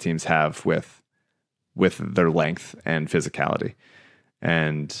that those teams have with their length and physicality?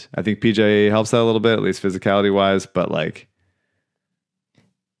 And I think PJ helps that a little bit, at least physicality wise, but like,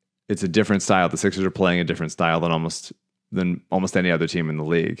 it's a different style. The Sixers are playing a different style than almost any other team in the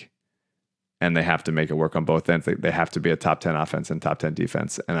league. And they have to make it work on both ends. They have to be a top 10 offense and top 10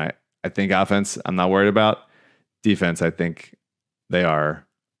 defense. And I think offense, I'm not worried about. Defense, I think they are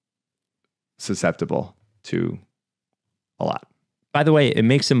susceptible to a lot. By the way, it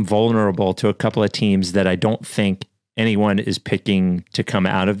makes them vulnerable to a couple of teams that I don't think anyone is picking to come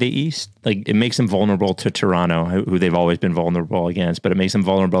out of the East. Like, it makes them vulnerable to Toronto, who they've always been vulnerable against, but it makes them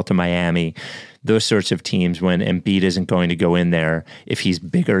vulnerable to Miami, those sorts of teams when Embiid isn't going to go in there if he's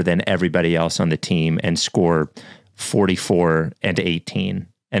bigger than everybody else on the team and score 44 and 18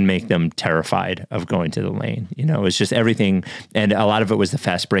 and make them terrified of going to the lane. You know, it's just everything. And a lot of it was the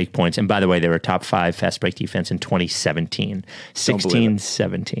fast break points. And by the way, they were top 5 fast break defense in 2017, 16,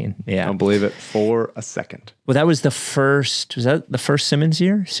 17. Yeah. Don't believe it for a second. Well, that was the first Simmons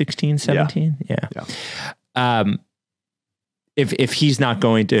year? 16, 17? Yeah. If he's not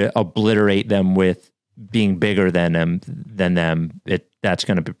going to obliterate them with being bigger than them, that's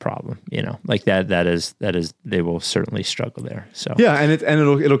going to be a problem, you know, like that is, they will certainly struggle there. So, yeah. And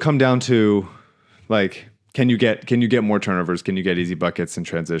it'll come down to like, can you get more turnovers? Can you get easy buckets in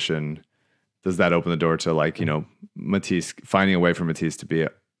transition? Does that open the door to like, you know, Matisse, finding a way for Matisse to be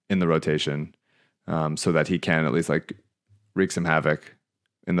in the rotation, so that he can at least like wreak some havoc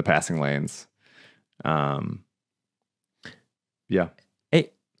in the passing lanes. Yeah.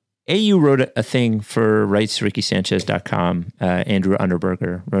 AU wrote a thing for rightstoRickySanchez.com. Andrew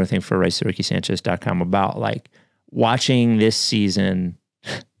Underberger wrote a thing for rightstoRickySanchez.com about like watching this season.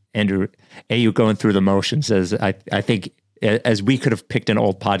 Andrew, AU going through the motions, says, I think as we could have picked an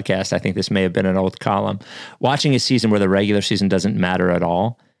old podcast, I think this may have been an old column. Watching a season where the regular season doesn't matter at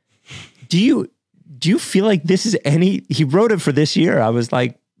all. Do you feel like this is he wrote it for this year. I was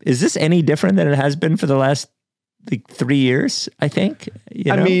like, is this any different than it has been for the last like 3 years, I think? You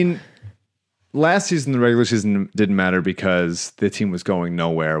know? I mean, last season, the regular season didn't matter because the team was going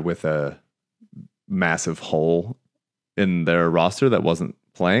nowhere with a massive hole in their roster that wasn't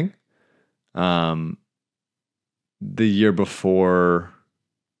playing. The year before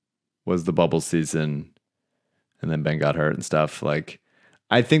was the bubble season, and then Ben got hurt and stuff. Like,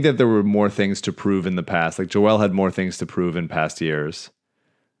 I think that there were more things to prove in the past. Like Joel had more things to prove in past years.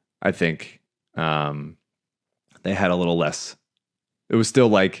 I think they had a little less. It was still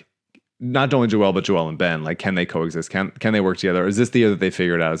like not only Joel, but Joel and Ben. Like, can they coexist? Can they work together? Is this the year that they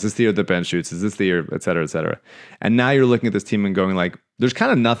figure it out? Is this the year that Ben shoots? Is this the year, et cetera, et cetera? And now you're looking at this team and going like, there's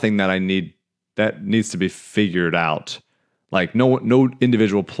kind of nothing that needs to be figured out. Like no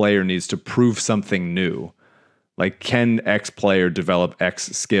individual player needs to prove something new. Like, can X player develop X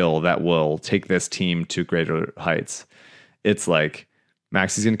skill that will take this team to greater heights? It's like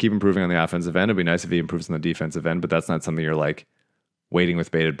Maxi's going to keep improving on the offensive end. It'd be nice if he improves on the defensive end, but that's not something you're like waiting with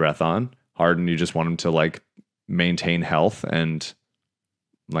bated breath on. Harden, you just want him to like maintain health and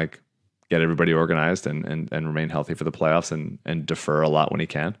like get everybody organized and remain healthy for the playoffs and defer a lot when he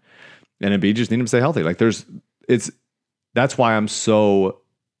can. And Embiid, just need him to stay healthy. Like that's why I'm so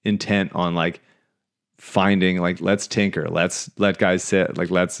intent on like finding like, let's tinker, let's let guys sit, like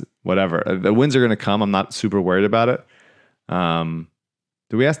let's whatever. The wins are going to come. I'm not super worried about it.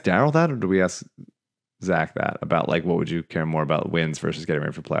 Do we ask Daryl that, or do we ask Zach that about like, what would you care more about, wins versus getting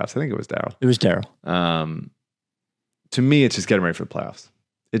ready for playoffs? I think it was Daryl. It was Daryl. To me, it's just getting ready for the playoffs.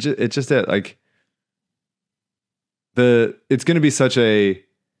 It's just like it's going to be such a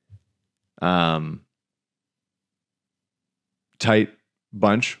tight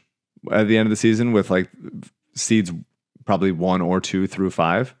bunch at the end of the season with like seeds probably 1 or 2 through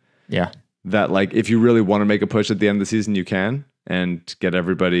 5. Yeah. That like, if you really want to make a push at the end of the season, you can, and get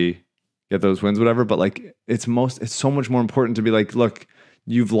those wins, whatever. But like, it's so much more important to be like, look,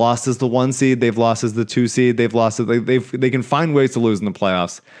 you've lost as the 1 seed. They've lost as the 2 seed. They've lost as they can find ways to lose in the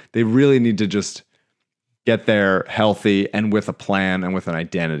playoffs. They really need to just get there healthy and with a plan and with an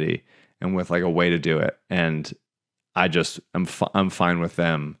identity and with like a way to do it. And I'm fine with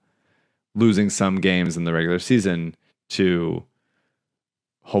them losing some games in the regular season to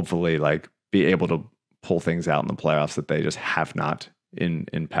hopefully like be able to pull things out in the playoffs that they just have not in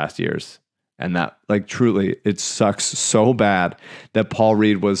past years. And that like truly, it sucks so bad that Paul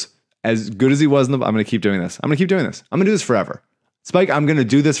Reed was as good as he was I'm going to keep doing this. I'm going to keep doing this. I'm going to do this forever. Spike, I'm going to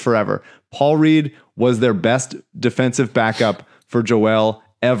do this forever. Paul Reed was their best defensive backup for Joel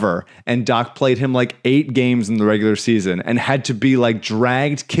ever. And Doc played him like 8 games in the regular season and had to be like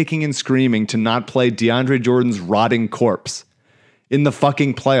dragged kicking and screaming to not play DeAndre Jordan's rotting corpse in the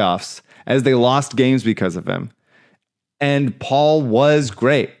fucking playoffs as they lost games because of him. And Paul was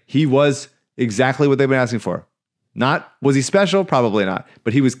great. He was exactly what they've been asking for. Was he special? Probably not.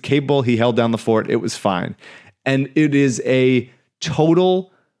 But he was capable. He held down the fort. It was fine. And it is a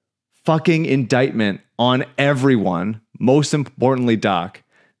total fucking indictment on everyone, most importantly Doc,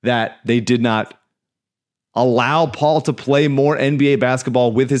 that they did not allow Paul to play more NBA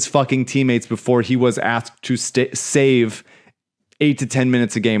basketball with his fucking teammates before he was asked to save 8 to 10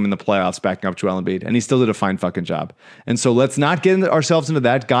 minutes a game in the playoffs backing up Joel Embiid. And he still did a fine fucking job. And so let's not get ourselves into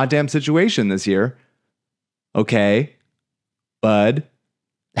that goddamn situation this year. Okay, bud.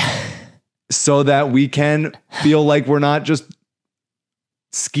 So that we can feel like we're not just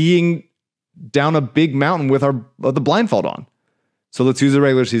skiing down a big mountain with the blindfold on. So let's use the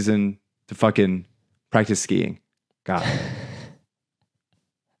regular season to fucking practice skiing. God.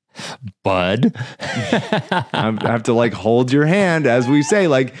 Bud. I have to like hold your hand as we say,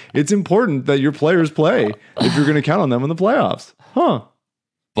 like, it's important that your players play if you're going to count on them in the playoffs. Huh.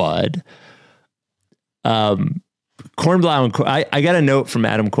 Bud. Kornblau. I got a note from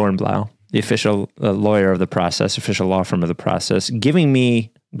Adam Kornblau, the official lawyer of the process, official law firm of the process, giving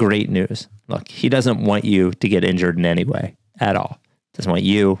me great news. Look, he doesn't want you to get injured in any way at all. Doesn't want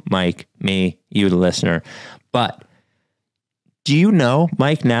you, Mike, me, you, the listener. But do you know,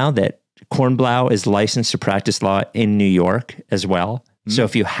 Mike, now that Kornblau is licensed to practice law in New York as well? Mm-hmm. So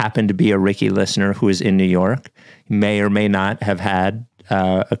if you happen to be a Ricky listener who is in New York, you may or may not have had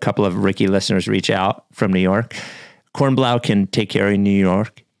a couple of Ricky listeners reach out from New York. Kornblau can take care of you in New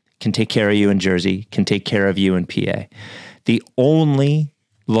York, can take care of you in Jersey, can take care of you in PA. The only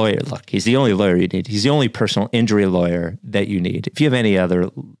lawyer, look, he's the only lawyer you need. He's the only personal injury lawyer that you need. If you have any other,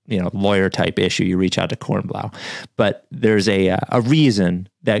 lawyer type issue, you reach out to Kornblau. But there's a reason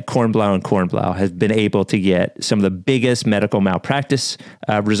that Kornblau and Kornblau has been able to get some of the biggest medical malpractice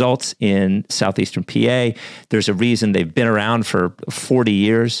results in southeastern PA. There's a reason they've been around for 40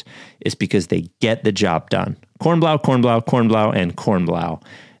 years. It's because they get the job done. Kornblau, Kornblau, Kornblau, and Kornblau.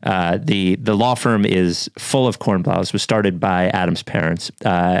 The law firm is full of Kornblaus. It was started by Adam's parents.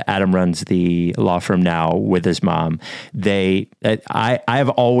 Adam runs the law firm now with his mom. I've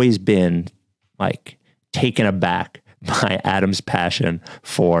always been like taken aback by Adam's passion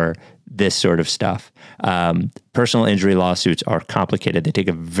for this sort of stuff. Personal injury lawsuits are complicated. They take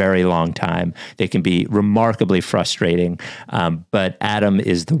a very long time. They can be remarkably frustrating. But Adam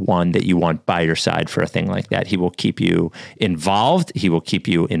is the one that you want by your side for a thing like that. He will keep you involved. He will keep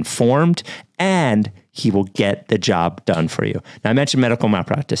you informed, and he will get the job done for you. Now, I mentioned medical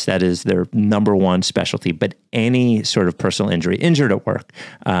malpractice. That is their number one specialty, but any sort of personal injury, injured at work,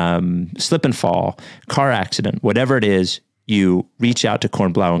 slip and fall, car accident, whatever it is, you reach out to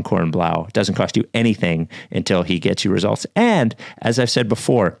Kornblau Kornblau. It doesn't cost you anything until he gets you results. And as I've said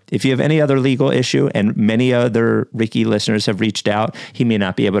before, if you have any other legal issue, and many other Ricky listeners have reached out, he may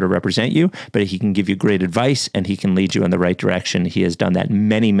not be able to represent you, but he can give you great advice and he can lead you in the right direction. He has done that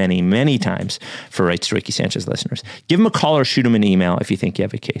many, many, many times for Rights to Ricky Sanchez listeners. Give him a call or shoot him an email if you think you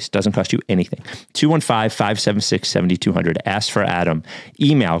have a case. Doesn't cost you anything. 215-576-7200. Ask for Adam.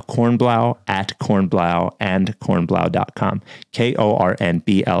 Email Kornblau@Kornblau and Kornblau.com. Kornblau.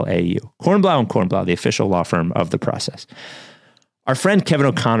 Kornblau Kornblau, the official law firm of the process. Our friend Kevin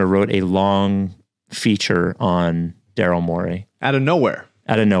O'Connor wrote a long feature on Daryl Morey. Out of nowhere.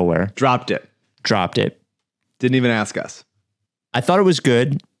 Dropped it. Didn't even ask us. I thought it was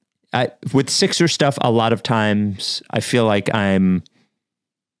good. With Sixer stuff, a lot of times I feel like I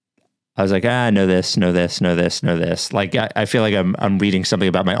was like, know this. Like, I feel like I'm reading something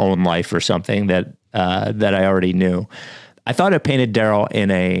about my own life or something that I already knew. I thought it painted Daryl in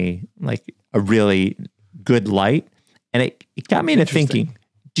a really good light, and it got me into thinking: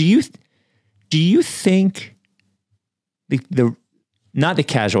 Do you think the not the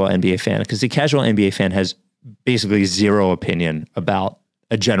casual NBA fan, because the casual NBA fan has basically zero opinion about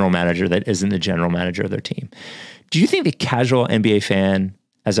a general manager that isn't the general manager of their team? Do you think the casual NBA fan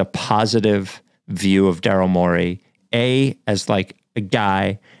has a positive view of Daryl Morey, A, as like a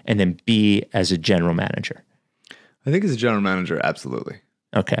guy, and then B, as a general manager? I think as a general manager, absolutely.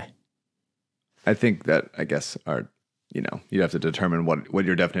 Okay. I think that, I guess, you have to determine what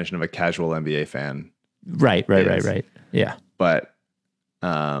your definition of a casual NBA fan Right. Yeah. But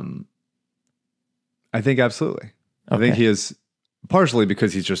I think absolutely. Okay. I think he is, partially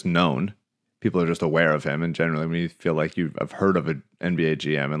because he's just known. People are just aware of him. And generally, when you feel like you have heard of an NBA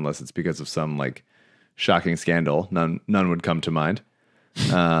GM, unless it's because of some like shocking scandal, none would come to mind,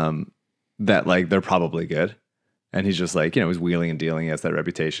 that like they're probably good. And he's just like, he's wheeling and dealing. He has that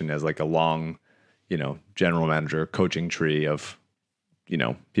reputation as like a long, general manager coaching tree of,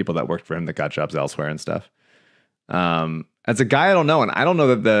 people that worked for him that got jobs elsewhere and stuff. As a guy, I don't know. And I don't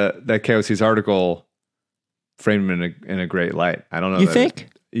know that that KOC's article framed him in a great light. I don't know. You think?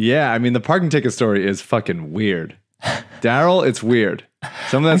 Yeah. I mean, the parking ticket story is fucking weird. Daryl, it's weird.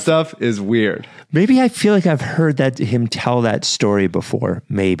 Some of that stuff is weird. Maybe I feel like I've heard him tell that story before.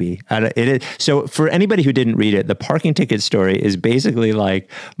 Maybe. So for anybody who didn't read it, the parking ticket story is basically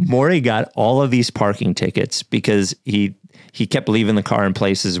like Morey got all of these parking tickets because he kept leaving the car in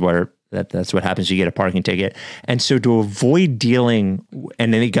places where that's what happens. You get a parking ticket. And so to avoid dealing,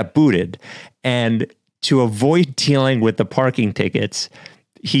 and then he got booted. And to avoid dealing with the parking tickets,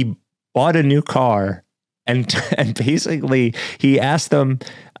 he bought a new car. And basically, he asked them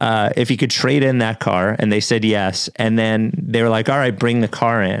if he could trade in that car, and they said yes. And then they were like, "All right, bring the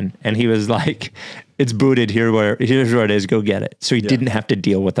car in." And he was like, "It's booted. Here's where it is. Go get it." So he didn't have to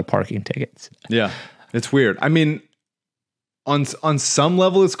deal with the parking tickets. Yeah, it's weird. I mean, on some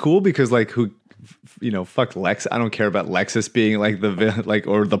level, it's cool because like fuck Lex. I don't care about Lexus being like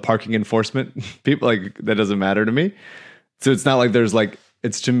or the parking enforcement people. Like that doesn't matter to me. So it's not like there's like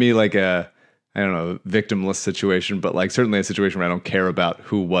it's to me like a, I don't know, victimless situation, but like certainly a situation where I don't care about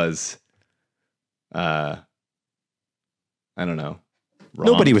who was, I don't know.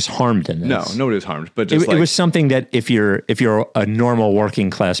 Wrong. Nobody was harmed in this. No, nobody was harmed, but just it was something that if you're a normal working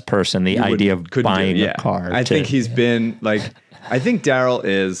class person, the idea of buying a car. I think he's been like, I think Daryl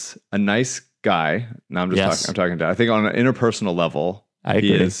is a nice guy. Now I'm talking to, I think on an interpersonal level,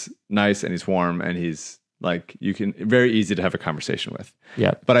 he is nice and he's warm and he's like, you can very easy to have a conversation with.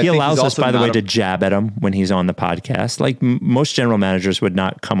 Yeah. But he allows us, by the way, to jab at him when he's on the podcast. Like most general managers would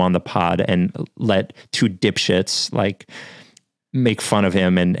not come on the pod and let two dipshits like make fun of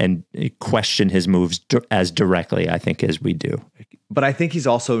him and question his moves as directly, I think, as we do. But I think he's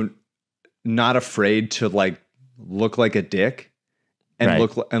also not afraid to like look like a dick and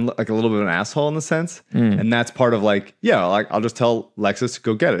look like a little bit of an asshole in the sense. And that's part of like, yeah, like I'll just tell Lexus to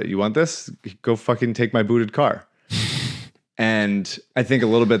go get it. You want this? Go fucking take my booted car. And I think a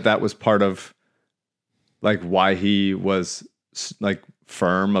little bit that was part of like why he was like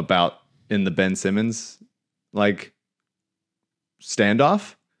firm about in the Ben Simmons like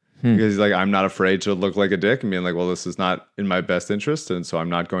standoff. Because he's like, I'm not afraid to look like a dick and being like, well, this is not in my best interest, and so I'm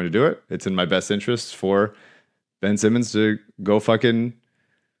not going to do it. It's in my best interest for Ben Simmons to go fucking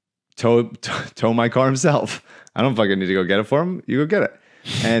tow my car himself. I don't fucking need to go get it for him. You go get it.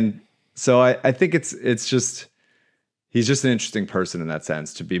 And so I think it's just, he's just an interesting person in that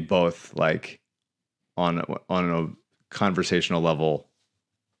sense, to be both like on a conversational level,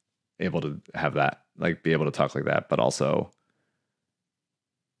 able to have that, like be able to talk like that, but also,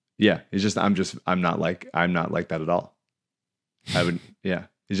 yeah, he's just, I'm not like that at all.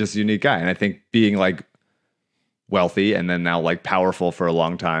 He's just a unique guy. And I think being like wealthy and then now like powerful for a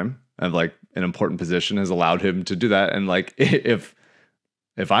long time and like an important position has allowed him to do that. And like, if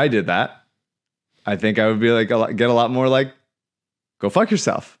I did that, I think I would be like, get a lot more like, go fuck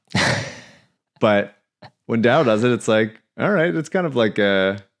yourself. But when Dow does it, it's like, all right, it's kind of like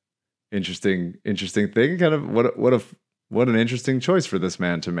a interesting thing. Kind of what an interesting choice for this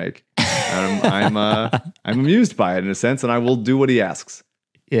man to make. I'm amused by it in a sense, and I will do what he asks.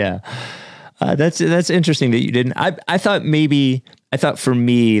 Yeah. That's interesting that you didn't. I thought for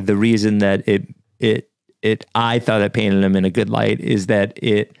me, the reason that I thought it painted him in a good light is that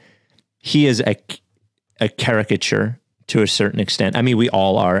he is a caricature to a certain extent. I mean, we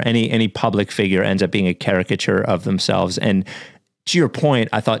all are. Any public figure ends up being a caricature of themselves. And to your point,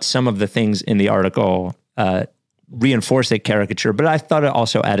 I thought some of the things in the article reinforced that caricature, but I thought it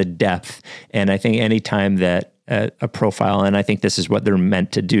also added depth. And I think anytime that a profile, and I think this is what they're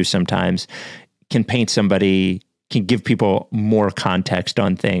meant to do sometimes, can paint somebody, can give people more context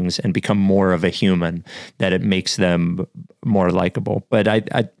on things and become more of a human, that it makes them more likable. But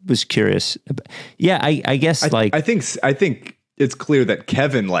I was curious. Yeah, I guess I think it's clear that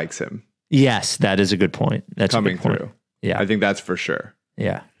Kevin likes him. Yes, that is a good point. That's coming a good point. Through. Yeah, I think that's for sure.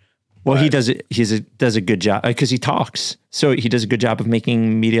 Yeah. Well, he does it. Does a good job because he talks. So he does a good job of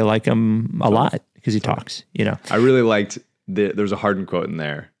making media like him a lot because he talks. You know, I really liked there's a Harden quote in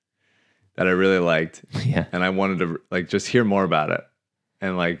there that I really liked. Yeah, and I wanted to like just hear more about it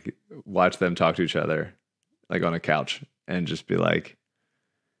and like watch them talk to each other like on a couch and just be like,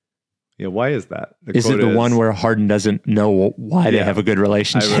 yeah, why is that? Is it the one where Harden doesn't know why they have a good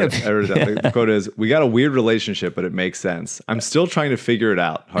relationship? I read that. The quote is, we got a weird relationship, but it makes sense. I'm still trying to figure it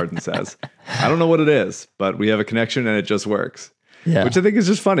out, Harden says. I don't know what it is, but we have a connection and it just works. Yeah. Which I think is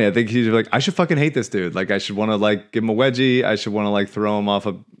just funny. I think he's like, I should fucking hate this dude. Like I should want to like give him a wedgie. I should want to like throw him off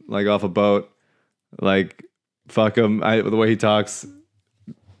a boat. Like fuck him. The way he talks,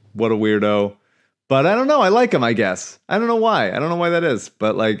 what a weirdo. But I don't know. I like him, I guess. I don't know why. I don't know why that is.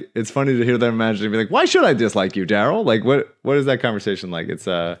 But like, it's funny to hear them imagine and be like, why should I dislike you, Daryl? Like, what is that conversation like? It's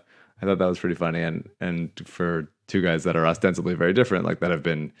I thought that was pretty funny. And for two guys that are ostensibly very different, like that have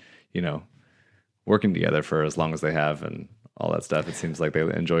been, you know, working together for as long as they have and all that stuff, it seems like they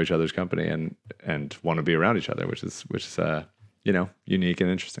enjoy each other's company and want to be around each other, which is you know, unique and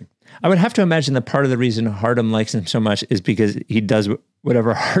interesting. I would have to imagine that part of the reason Harden likes him so much is because he does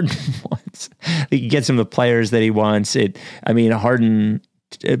whatever Harden wants. He gets him the players that he wants. Harden,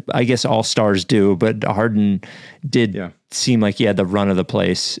 I guess all stars do, but Harden did seem like he had the run of the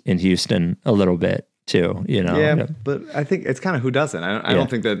place in Houston a little bit too, you know? Yeah, but I think it's kind of who doesn't. I don't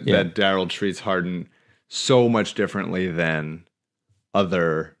think that Daryl treats Harden so much differently than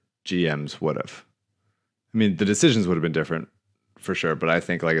other GMs would have. I mean, the decisions would have been different for sure, but I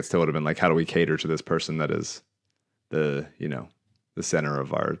think like it still would have been like, how do we cater to this person that is the center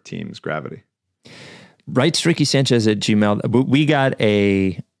of our team's gravity? Right, Stricky Sanchez at Gmail. We got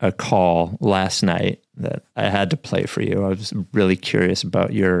a call last night that I had to play for you. I was really curious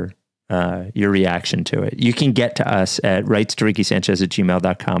about your reaction to it. You can get to us at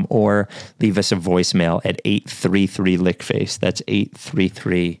rightstrickysanchez@gmail.com or leave us a voicemail at 833-LickFace. That's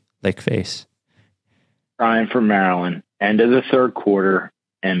 833-LickFace. Ryan from Maryland. End of the third quarter,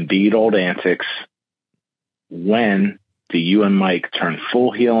 Embiid old antics. When do you and Mike turn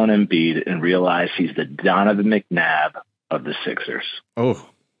full heel on Embiid and realize he's the Donovan McNabb of the Sixers? Oh.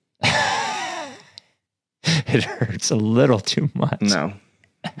 It hurts a little too much. No.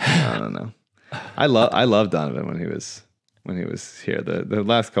 I love Donovan when he was here. The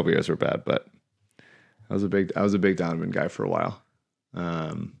last couple years were bad, but I was a big Donovan guy for a while.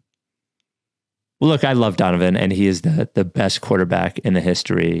 Well, look, I love Donovan, and he is the best quarterback in the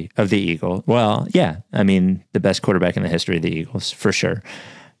history of the Eagles. Well, yeah, I mean, the best quarterback in the history of the Eagles, for sure.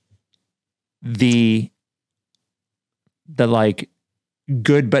 The like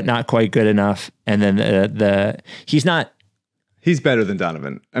good but not quite good enough, and then he's not. He's better than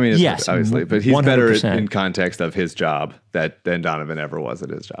Donovan. I mean, yes, obviously, but he's 100%. better in context of his job than Donovan ever was at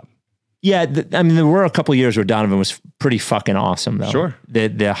his job. Yeah, I mean, there were a couple of years where Donovan was pretty fucking awesome, though. Sure.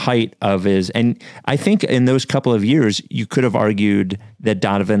 The height of his, and I think in those couple of years, you could have argued that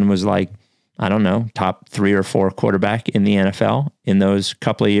Donovan was like, I don't know, top 3 or 4 quarterback in the NFL in those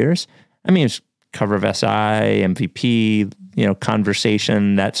couple of years. I mean, it's cover of SI, MVP,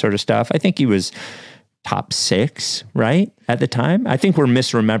 conversation, that sort of stuff. I think he was top 6, right, at the time. I think we're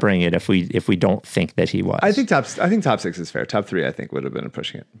misremembering it if we don't think that he was. I think top 6 is fair. Top 3, I think, would have been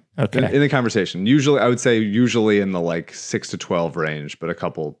pushing it. Okay. In the conversation, usually I would say in the like 6 to 12 range, but a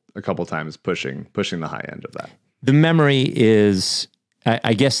couple times pushing the high end of that. The memory is,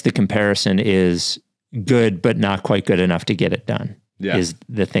 I guess, the comparison is good, but not quite good enough to get it done. Yeah. Is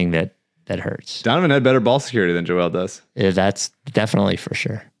the thing that hurts. Donovan had better ball security than Joel does. That's definitely for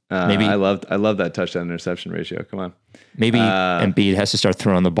sure. Maybe I love that touchdown interception ratio. Come on. Maybe Embiid has to start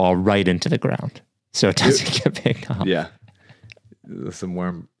throwing the ball right into the ground so it doesn't get picked off. Yeah. Some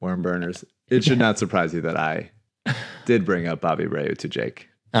worm burners. It should not surprise you that I did bring up Bobby Ray to Jake.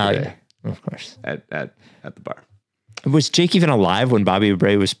 Yeah, of course. At the bar. Was Jake even alive when Bobby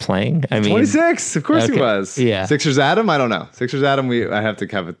Bray was playing? I mean, 26. Of course he was. Yeah. Sixers Adam. I don't know. Sixers Adam. I have to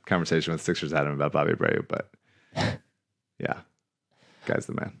have a conversation with Sixers Adam about Bobby Bray, but yeah, guy's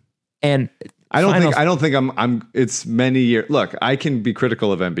the man. And I don't think I'm. It's many years. Look, I can be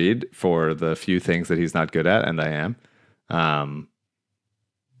critical of Embiid for the few things that he's not good at, and I am.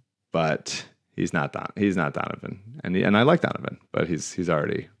 But he's not Donovan, and I like Donovan, but he's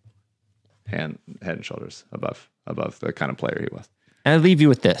already head and shoulders above the kind of player he was. And I leave you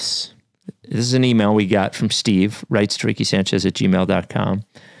with this. This is an email we got from Steve, writes to RickySanchez@gmail.com.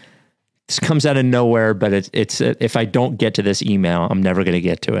 This comes out of nowhere, but it's if I don't get to this email, I'm never going to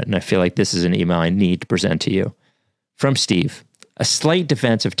get to it. And I feel like this is an email I need to present to you. From Steve, a slight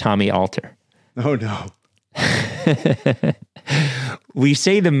defense of Tommy Alter. Oh, no. We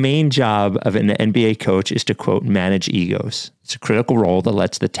say the main job of an NBA coach is to, quote, manage egos. It's a critical role that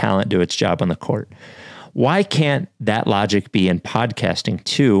lets the talent do its job on the court. Why can't that logic be in podcasting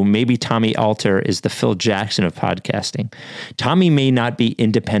too? Maybe Tommy Alter is the Phil Jackson of podcasting. Tommy may not be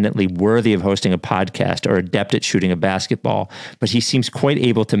independently worthy of hosting a podcast or adept at shooting a basketball, but he seems quite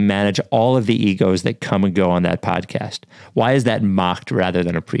able to manage all of the egos that come and go on that podcast. Why is that mocked rather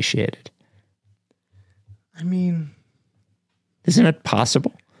than appreciated? I mean, isn't it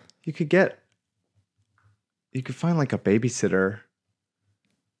possible? You could find like a babysitter,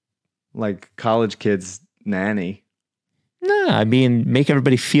 like college kids nanny. No, I mean, make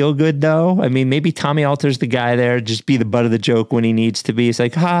everybody feel good though. I mean, maybe Tommy Alter's the guy there, just be the butt of the joke when he needs to be. It's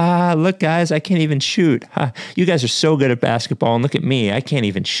like, look guys, I can't even shoot. You guys are so good at basketball and look at me, I can't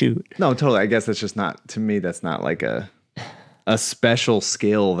even shoot. No, totally. I guess that's just not, to me, that's not like a special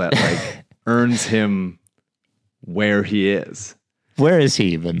skill that like earns him where he is. Where is he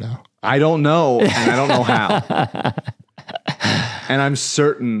even though? I don't know, and I don't know how. And I'm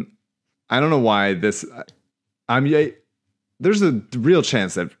certain, I don't know why there's a real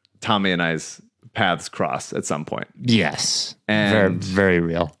chance that Tommy and I's paths cross at some point. Yes. And very, very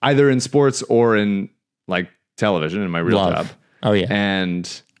real. Either in sports or in like television, in my real job. Oh yeah.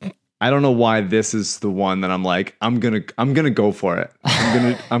 And I don't know why this is the one that I'm like, I'm gonna go for it.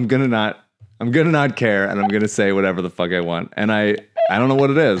 I'm gonna not care, and I'm gonna say whatever the fuck I want. And I don't know what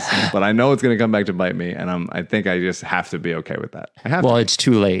it is, but I know it's gonna come back to bite me, and I think I just have to be okay with that. It's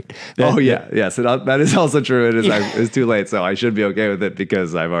too late. Yes, that is also true. It's too late, so I should be okay with it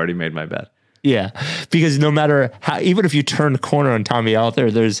because I've already made my bet. Yeah, because no matter how, even if you turn the corner on Tommy Alter,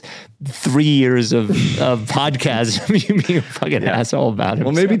 there's 3 years of podcasts of you being a fucking asshole about him.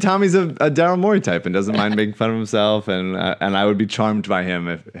 Well, maybe Tommy's a Daryl Morey type and doesn't mind making fun of himself, and I would be charmed by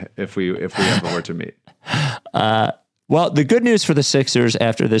him if we ever were to meet. Well, the good news for the Sixers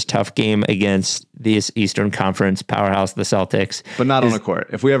after this tough game against this Eastern Conference powerhouse, the Celtics, but not on a court.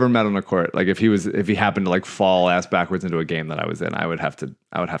 If we ever met on a court, like if he happened to like fall ass backwards into a game that I was in, I would have to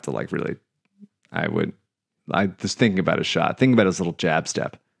like really. I was thinking about his shot, thinking about his little jab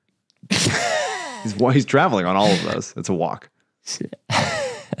step. He's traveling on all of those. It's a walk.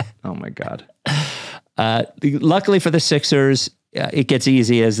 Oh my God. Luckily for the Sixers, it gets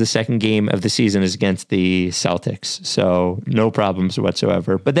easy as the second game of the season is against the Celtics. So no problems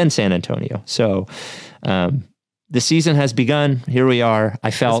whatsoever, but then San Antonio. So the season has begun. Here we are.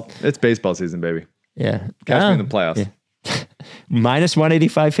 It's baseball season, baby. Yeah. Catch me in the playoffs. Yeah. Minus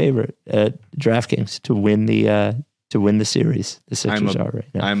 185 favorite at DraftKings to win the series. The Sixers are right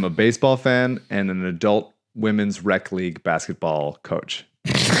now. I'm a baseball fan and an adult women's rec league basketball coach.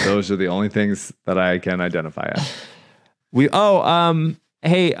 Those are the only things that I can identify as.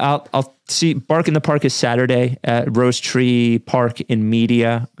 Hey, I'll see. Bark in the Park is Saturday at Rose Tree Park in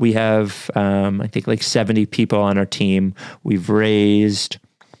Media. We have, I think, like 70 people on our team. We've raised,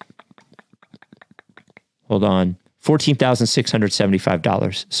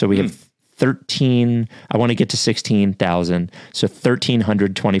 $14,675. So we have 13. I want to get to 16,000. So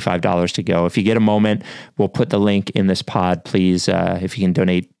 $1,325 to go. If you get a moment, we'll put the link in this pod, please. If you can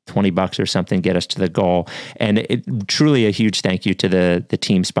donate $20 or something, get us to the goal. And truly a huge thank you to the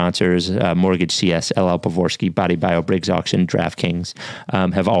team sponsors, Mortgage CS, LL Pavorsky, Body Bio, Briggs Auction, DraftKings,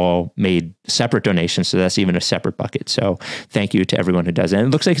 have all made separate donations. So that's even a separate bucket. So thank you to everyone who does it. And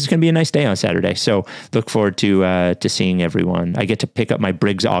it looks like it's going to be a nice day on Saturday. So look forward to seeing everyone. I get to pick up my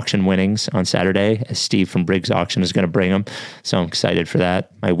Briggs Auction winnings on Saturday, as Steve from Briggs Auction is going to bring them. So I'm excited for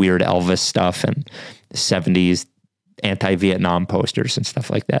that. My weird Elvis stuff and the 70s anti-Vietnam posters and stuff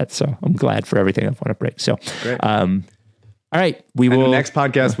like that. So I'm glad for everything I've won to break. So, all right, we will. The next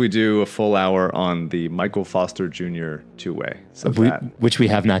podcast, we do a full hour on the Michael Foster Jr. two-way. So which we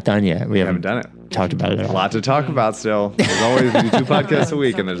have not done yet. We haven't done it. Talked about it at all. A lot to talk about still. There's always we do 2 podcasts a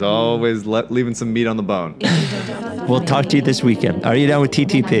week, and there's always leaving some meat on the bone. We'll talk to you this weekend. Are you done with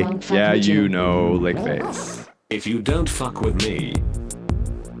TTP? Yeah, you know, lick face. If you don't fuck with me,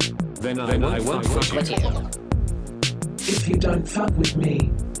 then I won't fuck with you. If you don't fuck with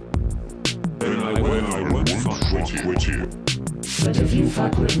me, Then I won't fuck with you. but if you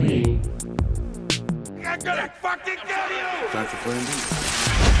fuck with me, I'm gonna fucking kill you! That's a plan B.